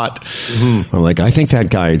to be caught. Mm-hmm. I'm like, I think that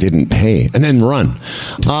guy didn't pay, and then run.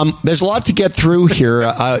 There's a lot to get through here.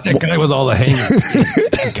 That guy with all the hangers.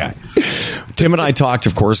 That guy. Tim and I talked,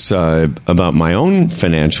 of course, about my own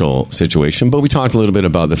financial situation, but we talked a little bit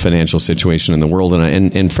about the financial situation in the world,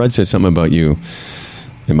 and Fred said something about you.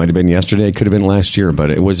 It might have been yesterday, it could have been last year, but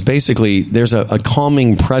it was basically, there's a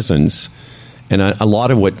calming presence, and a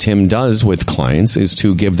lot of what Tim does with clients is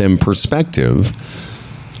to give them perspective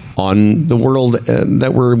on the world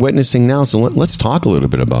that we're witnessing now. So let's talk a little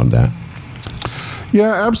bit about that.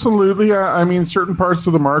 Yeah, absolutely. I mean, certain parts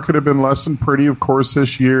of the market have been less than pretty, of course,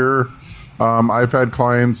 this year. I've had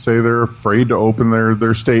clients say they're afraid to open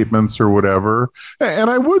their statements or whatever. And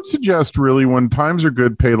I would suggest, really, when times are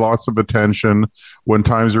good, pay lots of attention. When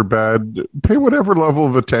times are bad, pay whatever level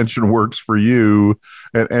of attention works for you.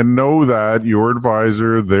 And know that your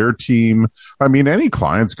advisor, their team, I mean, any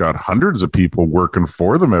client's got hundreds of people working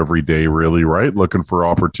for them every day, really, right? Looking for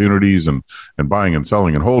opportunities and buying and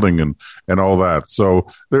selling and holding and all that. So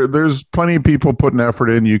there's plenty of people putting effort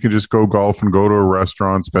in. You can just go golf and go to a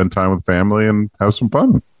restaurant, spend time with family and have some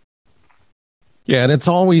fun. Yeah, and it's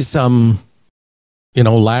always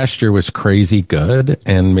last year was crazy good,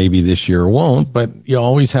 and maybe this year won't, but you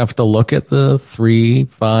always have to look at the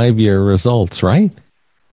 3-5 year results, right?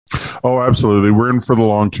 Oh, absolutely. We're in for the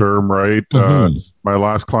long term, right? My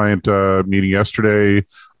last client meeting yesterday,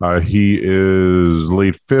 he is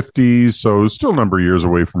late 50s, so still a number of years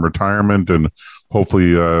away from retirement and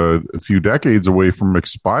hopefully a few decades away from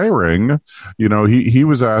expiring. He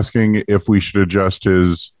was asking if we should adjust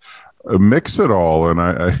his mix it all, and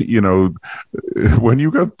I when you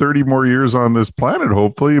got 30 more years on this planet,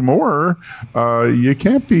 hopefully more, you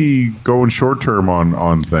can't be going short term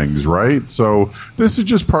on things, right? So this is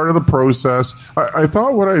just part of the process. I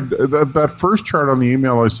thought that first chart on the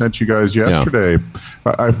email I sent you guys yesterday,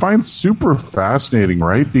 I find super fascinating,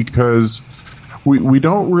 right? Because we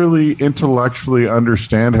don't really intellectually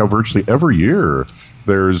understand how virtually every year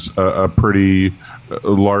there's a pretty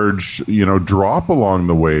large, drop along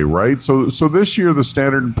the way, right? So this year, the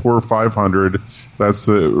Standard & Poor 500, that's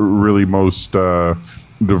the really most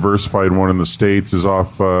diversified one in the States, is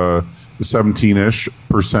off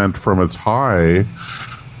 17-ish% from its high.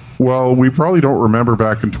 Well, we probably don't remember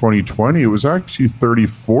back in 2020, it was actually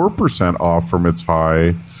 34% off from its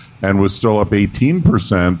high and was still up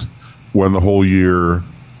 18% when the whole year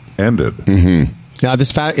ended. Mm-hmm. Now,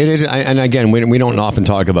 it is, and again, we don't often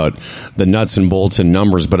talk about the nuts and bolts and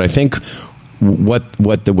numbers, but I think what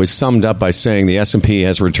was summed up by saying the S&P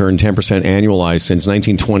has returned 10% annualized since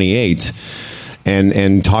 1928,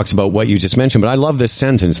 and talks about what you just mentioned. But I love this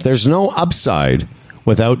sentence: "There's no upside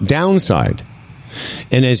without downside."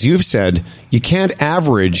 And as you've said, you can't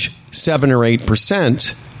average 7 or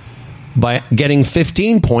 8% by getting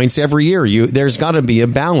 15 points every year. There's got to be a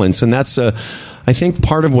balance, and that's I think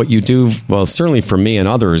part of what you do, well, certainly for me and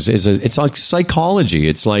others, is it's like psychology.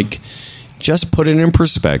 It's like, just put it in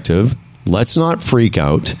perspective. Let's not freak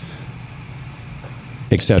out,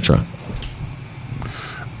 etc.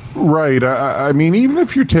 Right. I mean, even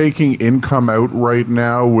if you're taking income out right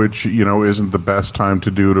now, which, isn't the best time to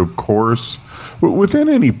do it, of course, within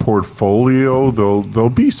any portfolio, there'll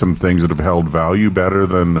be some things that have held value better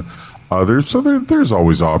than others. So there's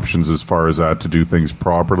always options as far as that to do things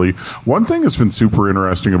properly. One thing that's been super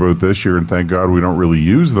interesting about this year, and thank God we don't really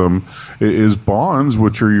use them, is bonds,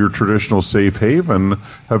 which are your traditional safe haven,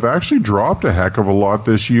 have actually dropped a heck of a lot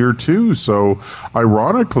this year too. So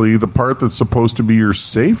ironically, the part that's supposed to be your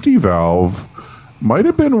safety valve might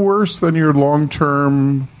have been worse than your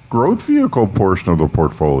long-term growth vehicle portion of the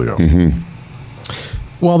portfolio. Mm-hmm.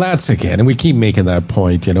 Well, that's again, and we keep making that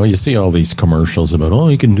point. You see all these commercials about,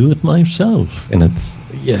 you can do it myself. And it's,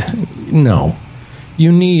 no.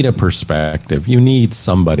 You need a perspective. You need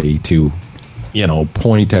somebody to,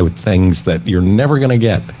 point out things that you're never going to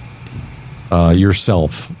get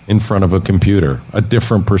yourself in front of a computer, a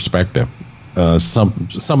different perspective,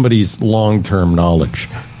 somebody's long-term knowledge.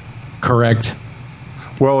 Correct?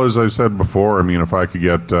 Well, as I've said before, I mean, if I could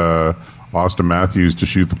get Austin Matthews to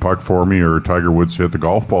shoot the puck for me, or Tiger Woods to hit the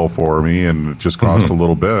golf ball for me, and it just cost a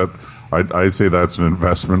little bit, I'd say that's an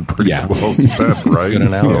investment pretty well spent, right? Good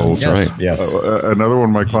analogy. That's right. Yes. Another one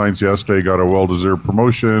of my clients yesterday got a well-deserved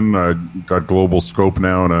promotion. Got global scope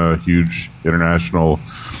now in a huge international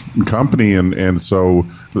company, and so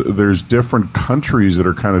there's different countries that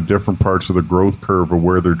are kind of different parts of the growth curve of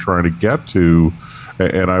where they're trying to get to.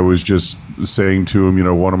 And I was just saying to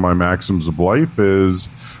him, one of my maxims of life is,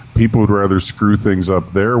 people would rather screw things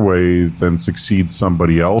up their way than succeed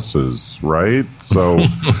somebody else's, right? So,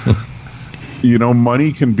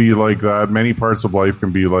 money can be like that. Many parts of life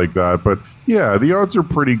can be like that. But yeah, the odds are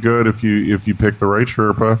pretty good if you pick the right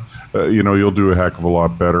Sherpa. You'll do a heck of a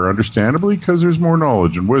lot better, understandably, because there's more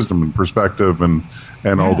knowledge and wisdom and perspective and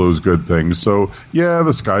all those good things. So yeah,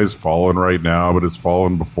 the sky's falling right now, but it's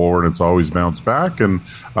fallen before and it's always bounced back. And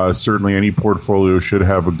certainly any portfolio should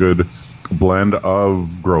have a good blend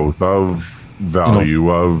of growth, of value,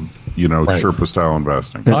 of Sherpa style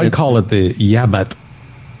investing. I call it the but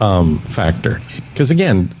factor, because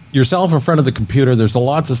again, yourself in front of the computer, there's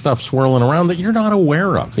lots of stuff swirling around that you're not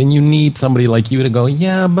aware of, and you need somebody like you to go,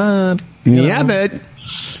 but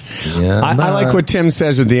I like what Tim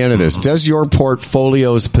says at the end of this. Does your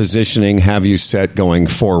portfolio's positioning have you set going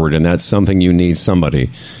forward? And that's something you need somebody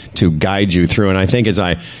to guide you through. And I think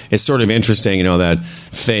it's sort of interesting, that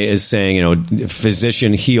Faye is saying,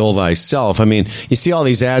 physician, heal thyself. I mean, you see all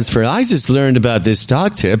these ads for, I just learned about this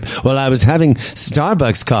stock tip while I was having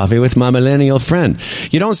Starbucks coffee with my millennial friend.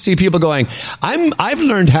 You don't see people going, I've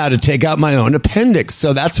learned how to take out my own appendix.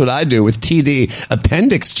 So that's what I do with TD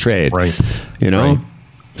appendix trade. Right. Right.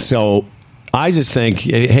 So I just think,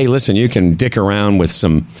 hey, listen, you can dick around with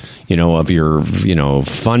some, of your,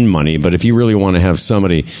 fun money, but if you really want to have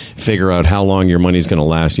somebody figure out how long your money's going to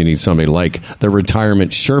last, you need somebody like the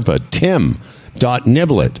retirement Sherpa,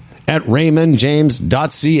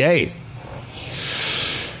 tim.niblett@raymondjames.ca.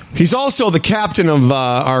 He's also the captain of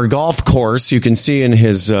our golf course. You can see in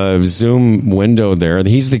his Zoom window there.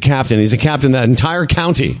 He's the captain. He's the captain of that entire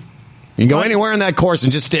county. You can go anywhere in that course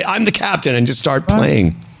and just stay. I'm the captain and just start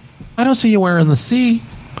playing. I don't see you wearing the C.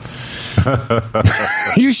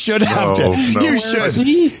 You should have to. No. You should.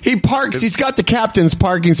 He parks. He's got the captain's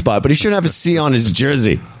parking spot, but he shouldn't have a C on his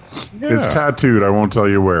jersey. It's tattooed. I won't tell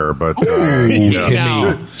you where, but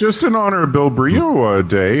just in honor of Bill Brio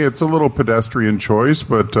Day, it's a little pedestrian choice,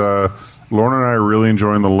 but Lorna and I are really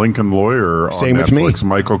enjoying the Lincoln Lawyer Same on with Netflix me.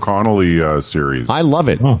 Michael Connolly series. I love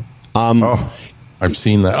it. I've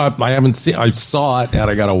seen that. I haven't seen. I saw it, and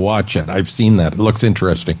I got to watch it. I've seen that. It looks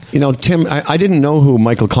interesting. Tim, I didn't know who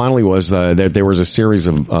Michael Connolly was. That there was a series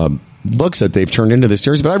of books that they've turned into this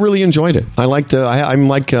series, but I really enjoyed it. I'm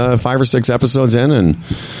like 5 or 6 episodes in, and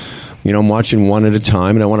I'm watching one at a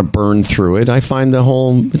time, and I want to burn through it. I find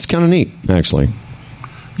it's kind of neat, actually.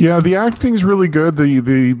 Yeah, the acting's really good.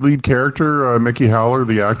 The lead character, Mickey Haller,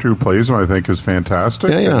 the actor who plays him, I think is fantastic.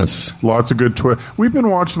 Yeah. Lots of good twists. We've been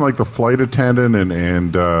watching like The Flight Attendant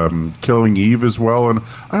and Killing Eve as well, and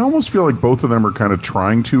I almost feel like both of them are kind of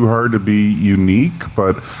trying too hard to be unique.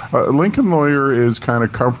 But Lincoln Lawyer is kind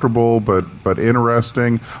of comfortable but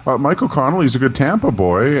interesting. Michael Connolly's a good Tampa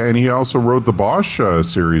boy, and he also wrote the Bosch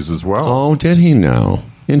series as well. Oh, did he now?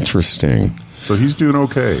 Interesting. So he's doing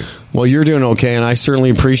okay. Well, you're doing okay, and I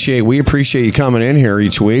certainly appreciate you coming in here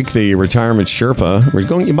each week, the Retirement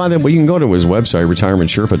Sherpa. By the way, you can go to his website,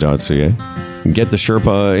 retirementsherpa.ca, and get the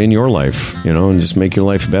Sherpa in your life, and just make your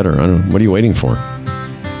life better. I don't know. What are you waiting for?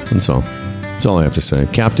 That's all. That's all I have to say.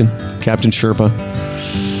 Captain Sherpa,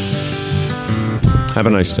 have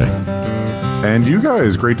a nice day. And you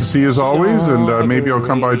guys, great to see you as always, and maybe I'll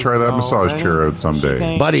come by and try that massage chair out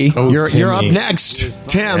someday. Buddy, you're up next.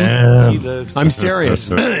 Tim, I'm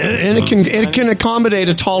serious. And it can accommodate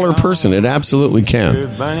a taller person. It absolutely can.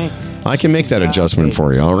 I can make that adjustment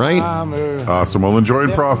for you, all right? Awesome. Well, enjoy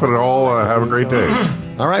and profit it all. Have a great day.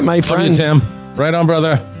 All right, my friend. Tim. Right on,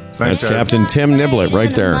 brother. Thanks, That's guys. Captain Tim Niblett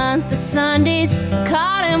right there. The Sundays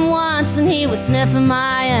caught him once and he was sniffing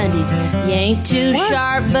my undies. He ain't too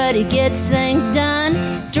sharp, but he gets things done.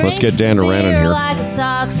 Let's get Dan Duran in here. Like it's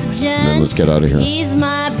oxygen. And then let's get out of here. He's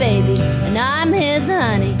my baby and I'm his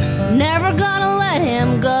honey. Never gonna let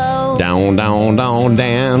him go. Down, Dan.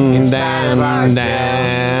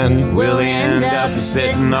 We'll end up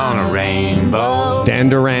sitting on a rainbow. Dan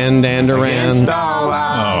Duran. Against all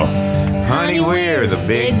odds. Honey, we're the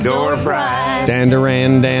big door prize. Dan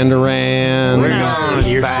Duran. We're gonna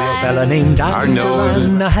Here's to a spy fella named our Dan nose.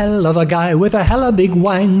 Duran, a hell of a guy with a hella big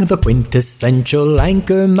wang, the quintessential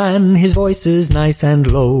anchor man. His voice is nice and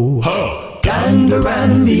low. Dan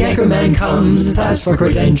Duran, the anchor man comes. As for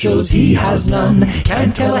credentials, he has none.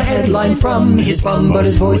 Can't tell a headline from his bum, but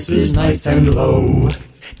his voice is nice and low.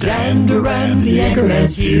 Dan Duran, the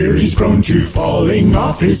anchorman's here. He's prone to falling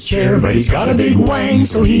off his chair, but he's got a big wang,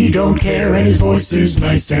 so he don't care, and his voice is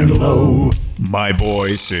nice and low. My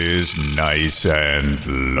voice is nice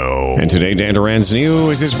and low. And today, Dan Duran's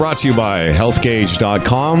News is brought to you by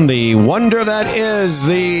HealthGauge.com, the wonder that is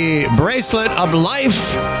the bracelet of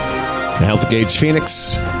life. The Health Gauge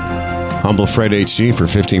Phoenix. Humble Fred HD for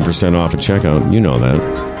 15% off at checkout. You know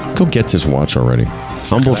that. Go get this watch already.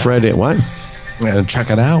 Humble Fred, what? Check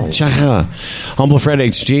it out. Humble Fred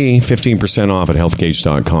HD, 15% off at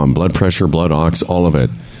healthgauge.com. Blood pressure, blood ox, all of it.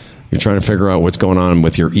 You're trying to figure out what's going on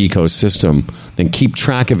with your ecosystem, then keep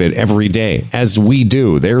track of it every day, as we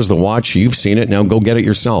do. There's the watch. You've seen it. Now go get it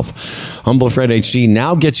yourself. Humble Fred HD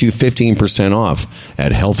now gets you 15% off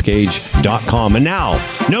at healthgauge.com. And now,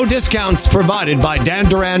 no discounts provided by Dan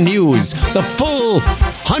Duran News. The full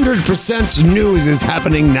 100% news is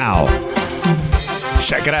happening now.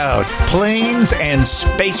 Check it out. Planes and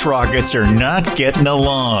space rockets are not getting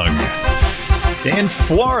along. In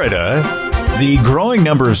Florida, the growing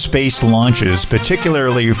number of space launches,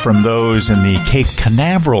 particularly from those in the Cape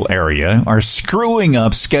Canaveral area, are screwing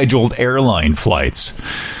up scheduled airline flights.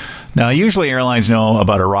 Now, usually airlines know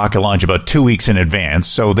about a rocket launch about 2 weeks in advance,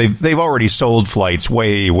 so they've already sold flights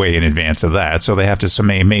way in advance of that. So they have to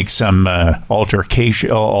make some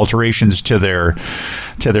alterations to their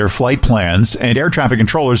flight plans. And air traffic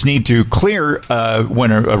controllers need to clear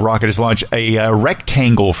when a rocket is launched a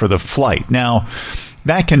rectangle for the flight. Now,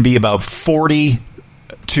 that can be about 40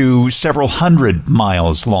 to several hundred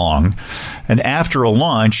miles long. And after a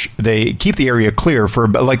launch, they keep the area clear for,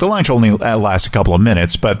 like, the launch only lasts a couple of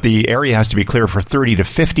minutes, but the area has to be clear for 30 to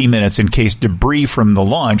 50 minutes in case debris from the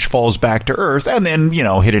launch falls back to Earth and then,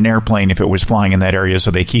 hit an airplane if it was flying in that area,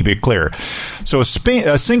 so they keep it clear. So a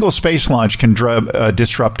single space launch can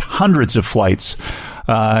disrupt hundreds of flights.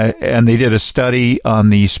 And they did a study on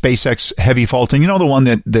the SpaceX Heavy Falcon. The one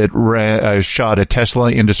that shot a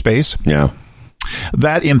Tesla into space? Yeah.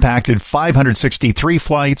 That impacted 563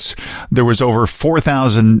 flights. There was over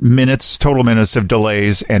 4,000 total minutes of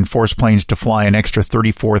delays, and forced planes to fly an extra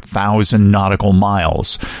 34,000 nautical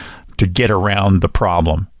miles to get around the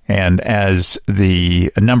problem. And as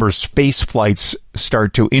the number of space flights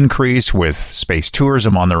start to increase with space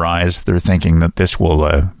tourism on the rise, they're thinking that this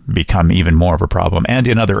will become even more of a problem. And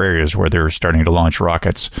in other areas where they're starting to launch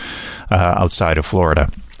rockets outside of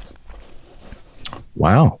Florida.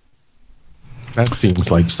 Wow. That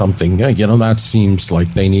seems like something, that seems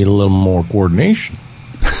like they need a little more coordination.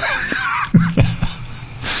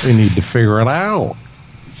 They need to figure it out.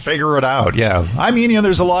 Figure it out, yeah. I mean,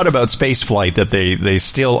 there's a lot about space flight that they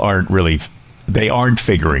still aren't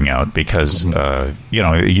figuring out because,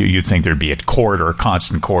 you'd think there'd be a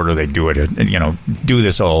constant quarter. They do it, do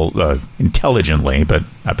this all intelligently, but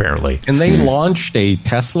apparently. And they launched a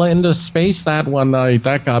Tesla into space. That one,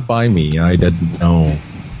 that got by me. I didn't know.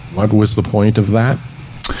 What was the point of that?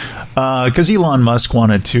 Because Elon Musk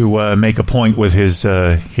wanted to make a point with his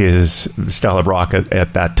style of rocket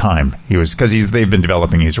at that time. They've been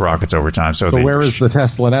developing these rockets over time. So where is the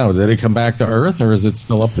Tesla now? Did it come back to Earth, or is it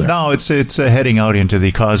still up there? No, it's heading out into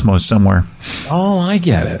the cosmos somewhere. Oh, I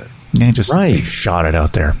get it. Yeah, they shot it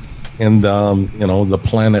out there. And the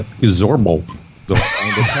planet Zorbo.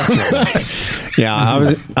 Yeah,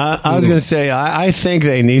 I was going to say, I think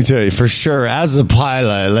they need to, for sure, as a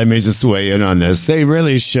pilot, let me just weigh in on this. They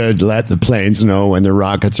really should let the planes know when the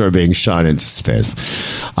rockets are being shot into space.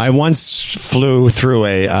 I once flew through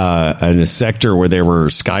a sector where they were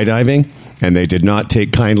skydiving, and they did not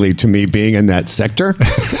take kindly to me being in that sector.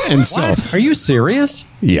 And so, what? Are you serious?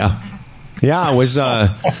 Yeah. Yeah, it was,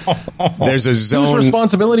 there's a zone. Whose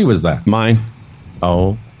responsibility was that? Mine.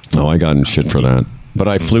 Oh, I got in shit for that. But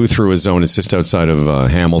I flew through a zone. It's just outside of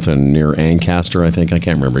Hamilton, near Ancaster, I think. I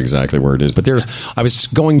can't remember exactly where it is. But I was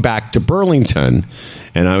going back to Burlington,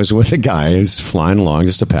 and I was with a guy who's flying along,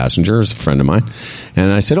 just a passenger, a friend of mine.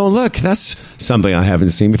 And I said, "Oh, look, that's something I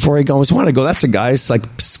haven't seen before." He goes, "Want to go? That's a guy. It's like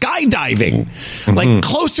skydiving, like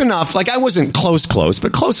close enough. Like I wasn't close,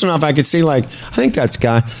 but close enough. I could see. Like I think that's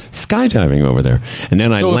guy skydiving over there." And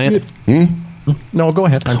then I land. No, go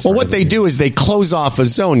ahead. Well, what they do is they close off a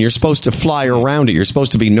zone. You're supposed to fly around it. You're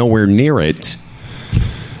supposed to be nowhere near it.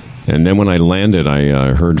 And then when I landed,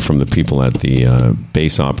 I heard from the people at the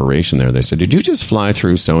base operation there. They said, "Did you just fly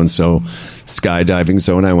through so-and-so skydiving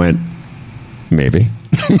zone?" I went, "Maybe."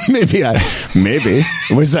 maybe.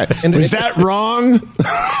 Was that wrong?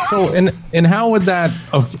 So, and how would that,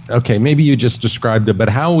 okay, maybe you just described it, but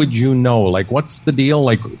how would you know? Like, what's the deal?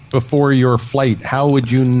 Like, before your flight, how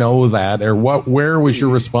would you know that? Or where was your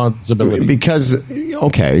responsibility? Because,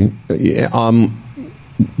 okay,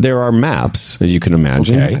 there are maps, as you can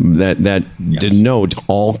imagine, that denote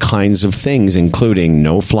all kinds of things, including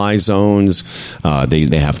no-fly zones.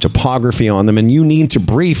 They have topography on them, and you need to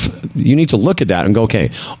look at that and go,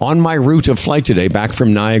 okay, on my route of flight today, back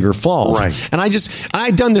from Niagara Falls. Right. And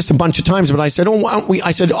I'd done this a bunch of times, but I said,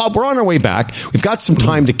 we're on our way back. We've got some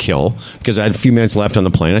time to kill, because I had a few minutes left on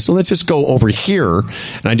the plane. I said, let's just go over here.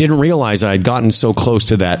 And I didn't realize I had gotten so close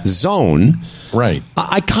to that zone. Right.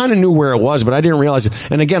 I kind of knew where it was, but I didn't realize it.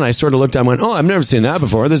 And again, I sort of looked, I went, I've never seen that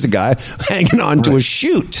before. There's a guy hanging on to a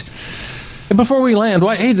chute. And before we land,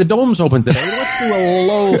 hey, the dome's open today. Let's do a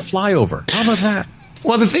low flyover. How about that?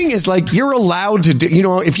 Well, the thing is, like, you're allowed to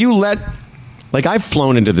do, if you let, like, I've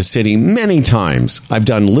flown into the city many times. I've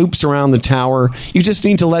done loops around the tower. You just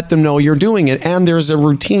need to let them know you're doing it. And there's a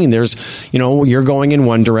routine. There's, you're going in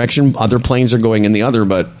one direction. Other planes are going in the other.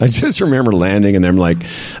 But I just remember landing and they're like,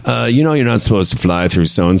 you're not supposed to fly through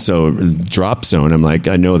so-and-so drop zone. I'm like,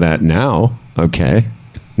 I know that now. Okay.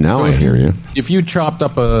 Now I hear you. If you chopped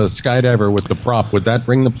up a skydiver with the prop, would that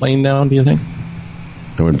bring the plane down, do you think?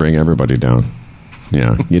 It would bring everybody down.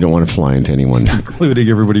 Yeah, you don't want to fly into anyone. Including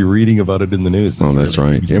everybody reading about it in the news. That's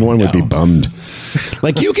right. Everyone would be bummed.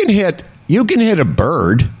 Like, you can hit a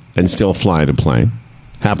bird and still fly the plane.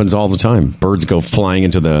 Happens all the time. Birds go flying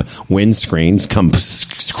into the windscreens, come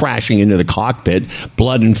crashing into the cockpit,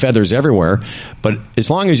 blood and feathers everywhere. But as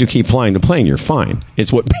long as you keep flying the plane, you're fine.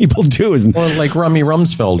 It's what people do. Or like Rummy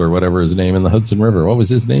Rumsfeld or whatever his name in the Hudson River. What was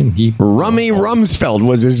his name? Rummy Rumsfeld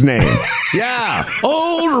was his name. Yeah,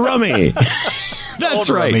 old Rummy. That's Old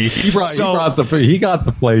right. Rummy. He got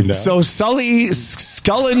the plane now. So Scullin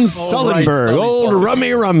Sullenberg, old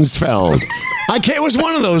Rummy Rumsfeld. It was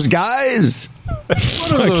one of those guys.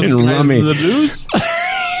 Fucking Rummy. The news?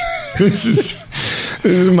 This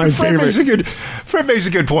is my favorite. Fred makes a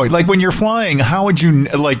good point. Like when you're flying, how would you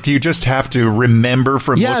do you just have to remember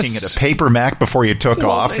from looking at a paper map before you took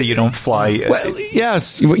off that you don't fly? Well,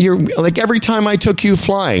 yes. You're like every time I took you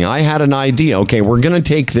flying, I had an idea. Okay, we're going to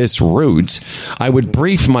take this route. I would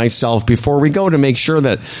brief myself before we go to make sure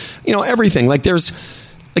that everything. Like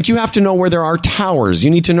you have to know where there are towers. You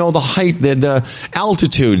need to know the height, the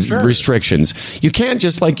altitude restrictions. You can't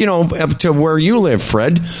just up to where you live,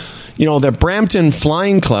 Fred. The Brampton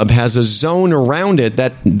Flying Club has a zone around it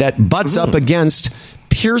that butts up against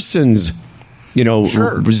Pearson's,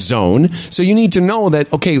 zone. So you need to know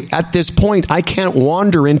that, okay, at this point, I can't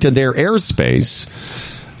wander into their airspace.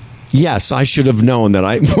 Yes, I should have known that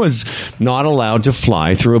I was not allowed to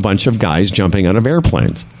fly through a bunch of guys jumping out of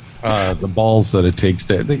airplanes. The balls that it takes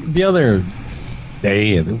to... The other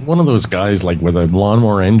day, one of those guys with a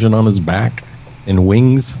lawnmower engine on his back and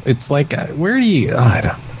wings, it's like, where do you...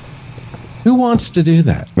 who wants to do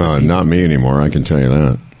that? Not me anymore, I can tell you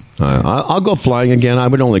that. I'll go flying again. I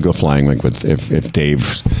would only go flying if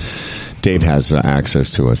Dave has access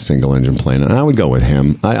to a single-engine plane. I would go with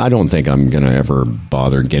him. I don't think I'm going to ever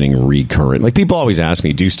bother getting recurrent. Like, people always ask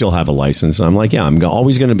me, do you still have a license? I'm like, yeah, I'm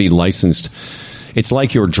always going to be licensed. It's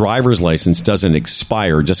like your driver's license doesn't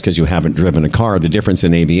expire just because you haven't driven a car. The difference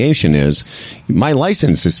in aviation is my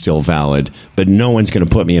license is still valid, but no one's going to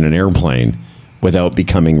put me in an airplane without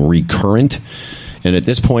becoming recurrent. And at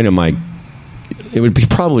this point it would be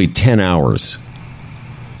probably 10 hours.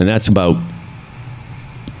 And that's about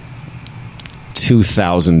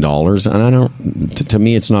 $2,000. And to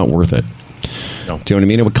me, it's not worth it. No. Do you know what I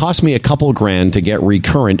mean? It would cost me a couple grand to get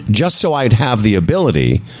recurrent just so I'd have the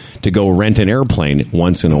ability to go rent an airplane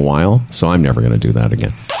once in a while. So I'm never going to do that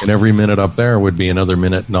again. And every minute up there would be another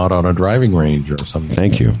minute not on a driving range or something.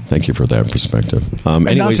 Thank you for that perspective.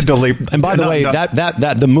 Anyways, and by the way,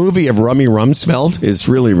 that the movie of Rummy Rumsfeld is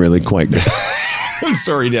really, really quite good. I'm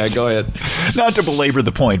sorry, Dad. Go ahead. Not to belabor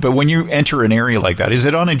the point, but when you enter an area like that, is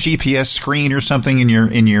it on a GPS screen or something in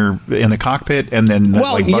the cockpit, and then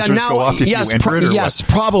buzzers go off if you enter it? Yes,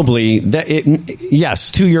 probably.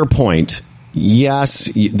 Yes, to your point. Yes,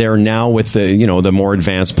 they're now with the more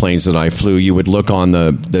advanced planes that I flew. You would look on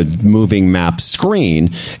the moving map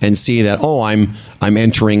screen and see that I'm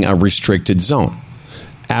entering a restricted zone.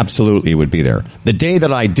 Absolutely, it would be there. The day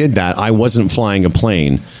that I did that, I wasn't flying a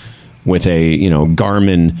plane with a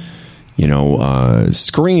Garmin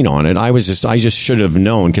screen on it. I just should have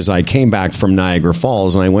known, because I came back from Niagara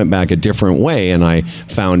Falls and I went back a different way, and I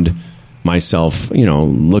found myself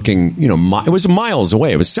looking it was miles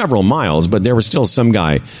away. It was several miles, but there was still some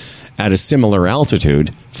guy at a similar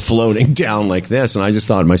altitude floating down like this, and I just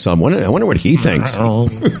thought to myself, I wonder what he thinks. What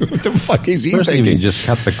the fuck is he thinking? If you just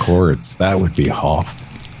cut the cords, that would be off.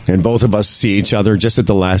 And both of us see each other just at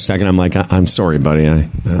the last second. I'm like, I'm sorry, buddy. I'm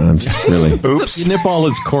really... Oops. You nip all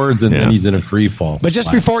his cords, and then he's in a free fall. But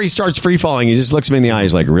just before he starts free falling, he just looks me in the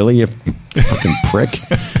eyes like, really, you fucking prick?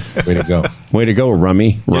 Way to go. Way to go,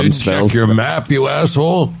 Rummy Rumsfeld. Check your map, you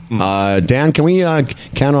asshole. Dan, can we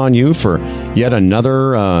count on you for yet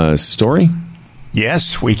another story?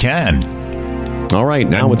 Yes, we can. All right,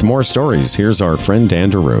 now with more stories, here's our friend Dan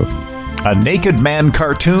Daru. A naked man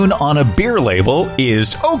cartoon on a beer label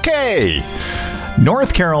is okay.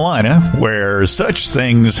 North Carolina, where such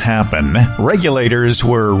things happen, regulators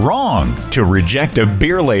were wrong to reject a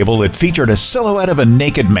beer label that featured a silhouette of a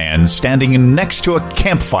naked man standing next to a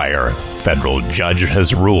campfire. Federal judge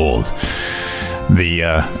has ruled.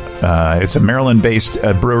 It's a Maryland-based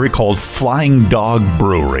brewery called Flying Dog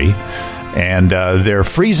Brewery, and their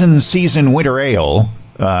Friesen Season Winter Ale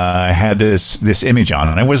had this image on,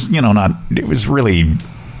 and it was it was really,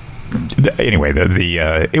 anyway,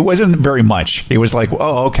 it wasn't very much. It was like,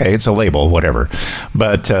 oh, okay, it's a label, whatever.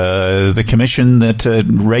 But the commission that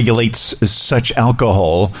regulates such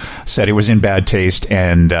alcohol said it was in bad taste,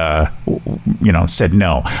 and said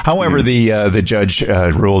no. However, the judge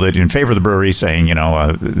ruled it in favor of the brewery, saying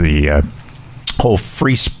the whole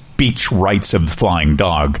free speech rights of the Flying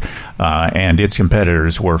Dog, and its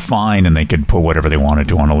competitors were fine, and they could put whatever they wanted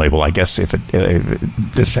to on a label. I guess if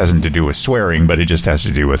this hasn't to do with swearing, but it just has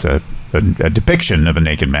to do with a depiction of a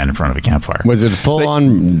naked man in front of a campfire. Was it full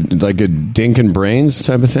on like a Dink and Brains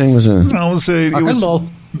type of thing? Was it? No,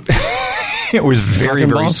 it was very,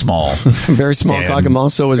 very small. Very small cock and ball.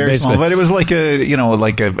 So it was basically, small, but it was like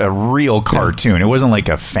a real cartoon. Yeah. It wasn't like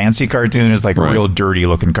a fancy cartoon. It was like a real dirty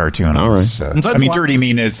looking cartoon. All right. I mean, dirty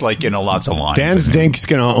mean it's like lots of lines. Dan's Dink's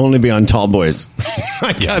gonna only be on Tall Boys.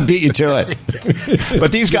 I can't beat you to it.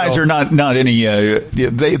 But these guys are not any.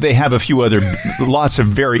 They have a few other lots of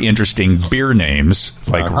very interesting beer names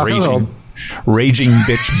like Raging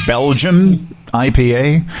Bitch Belgium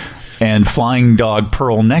IPA. And Flying Dog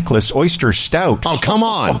Pearl Necklace Oyster Stout. Oh, come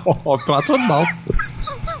on.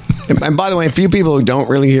 And by the way, a few people who don't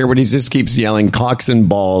really hear what he just keeps yelling cocks and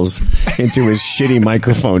balls into his shitty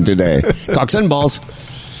microphone today. Cocks and balls.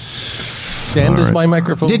 Dan, does my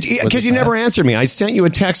microphone... Because you never answered me. I sent you a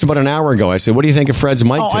text about an hour ago. I said, what do you think of Fred's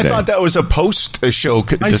mic today? I thought that was a post-show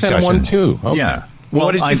discussion. I sent one, too. Okay. Yeah. Well,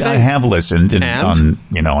 what did you think? I have listened on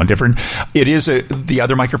different. It is the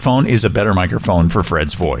other microphone is a better microphone for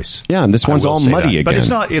Fred's voice. Yeah, and this one's all muddy again. But it's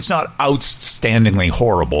not outstandingly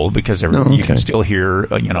horrible because you can still hear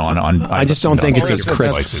on. I just don't think it's as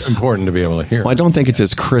crisp. It's important to be able to hear. Well, I don't think it's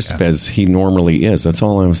as crisp as he normally is. That's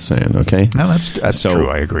all I was saying. Okay. No, that's true.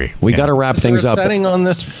 I agree. We got to wrap things up. Setting on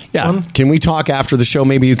this. Yeah. Can we talk after the show?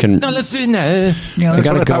 Maybe you can. No, let's do that. Yeah, that's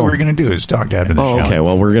what I thought we were going to do is talk after the show. Okay.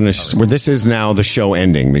 Well, we're going to. This is now the show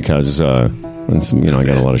ending because I got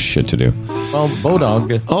a lot of shit to do. Well,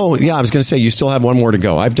 Bodog. Oh yeah, I was going to say you still have one more to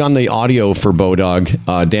go. I've done the audio for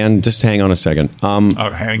Bodog. Dan, just hang on a second.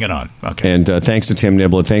 Hanging on. Okay. And thanks to Tim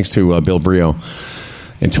Niblett. Thanks to Bill Brio.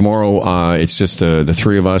 And tomorrow it's just the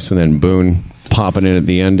three of us, and then Boone popping in at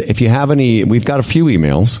the end. If you have any, we've got a few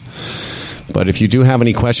emails. But if you do have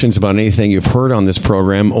any questions about anything you've heard on this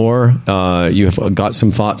program, or you've got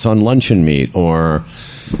some thoughts on luncheon meat, or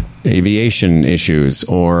aviation issues,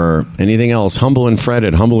 or anything else, Humble and Fred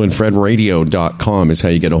at humbleandfredradio.com is how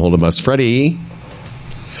you get a hold of us. Freddie?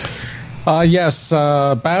 Yes,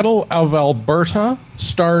 Battle of Alberta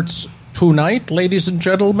starts tonight, ladies and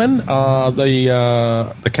gentlemen.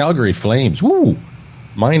 The Calgary Flames,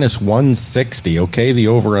 minus 160, okay? The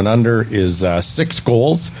over and under is 6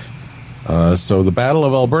 goals. So the Battle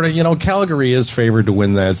of Alberta, Calgary is favored to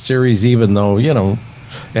win that series, even though,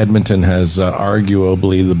 Edmonton has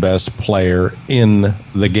arguably the best player in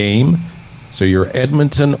the game. So your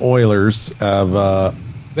Edmonton Oilers have a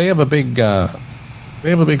big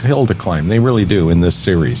hill to climb. They really do in this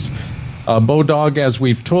series. Bodog, as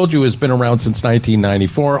we've told you, has been around since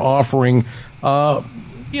 1994, offering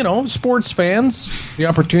sports fans the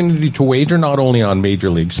opportunity to wager not only on Major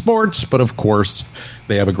League Sports, but of course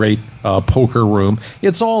they have a great poker room.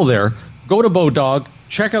 It's all there. Go to Bodog,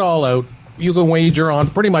 check it all out. You can wager on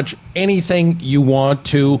pretty much anything you want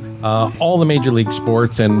to, all the Major League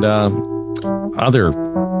Sports and other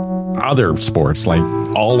sports, like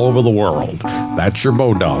all over the world. That's your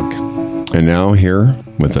Bodog. And now here,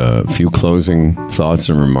 with a few closing thoughts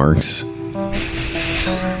and remarks,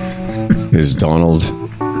 is Donald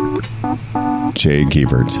J.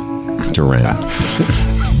 Giebert Duran.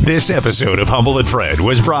 This episode of Humble and Fred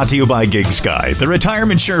was brought to you by Gig Sky, the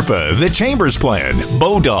Retirement Sherpa, the Chambers Plan,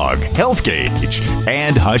 Bodog, Health Gauge,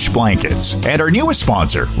 and Hush Blankets. And our newest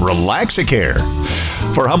sponsor, Relaxacare.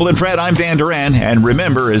 For Humble and Fred, I'm Dan Duran, and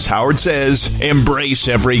remember, as Howard says, embrace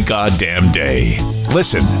every goddamn day.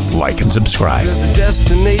 Listen, like, and subscribe. There's a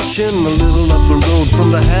destination a little up the road from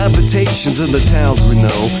the habitations of the towns we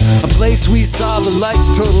know. A place we saw the lights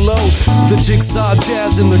turn low, the jigsaw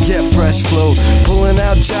jazz and the get fresh flow. Pulling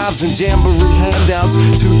out jobs and jamboree handouts, 2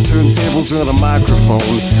 turntables and a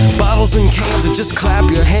microphone. Bottles and cans, or just clap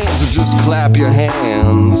your hands, or just clap your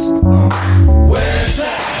hands. Where's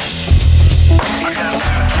that?